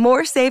points.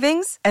 More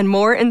savings and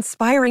more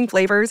inspiring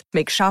flavors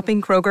make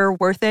shopping Kroger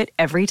worth it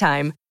every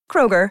time.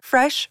 Kroger,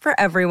 fresh for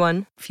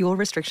everyone. Fuel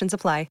restrictions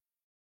apply.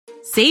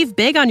 Save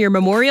big on your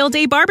Memorial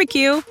Day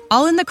barbecue,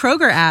 all in the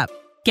Kroger app.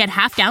 Get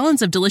half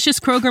gallons of delicious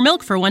Kroger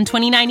milk for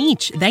 $1.29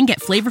 each. Then get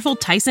flavorful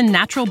Tyson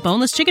natural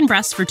boneless chicken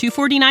breasts for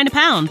 $2.49 a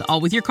pound, all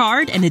with your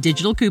card and a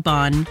digital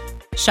coupon.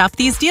 Shop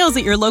these deals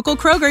at your local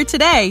Kroger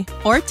today,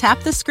 or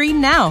tap the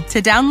screen now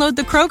to download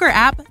the Kroger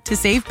app to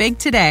save big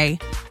today.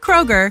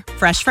 Kroger,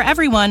 fresh for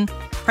everyone.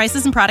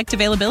 Prices and product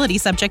availability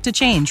subject to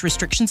change.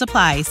 Restrictions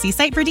apply. See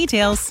site for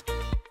details.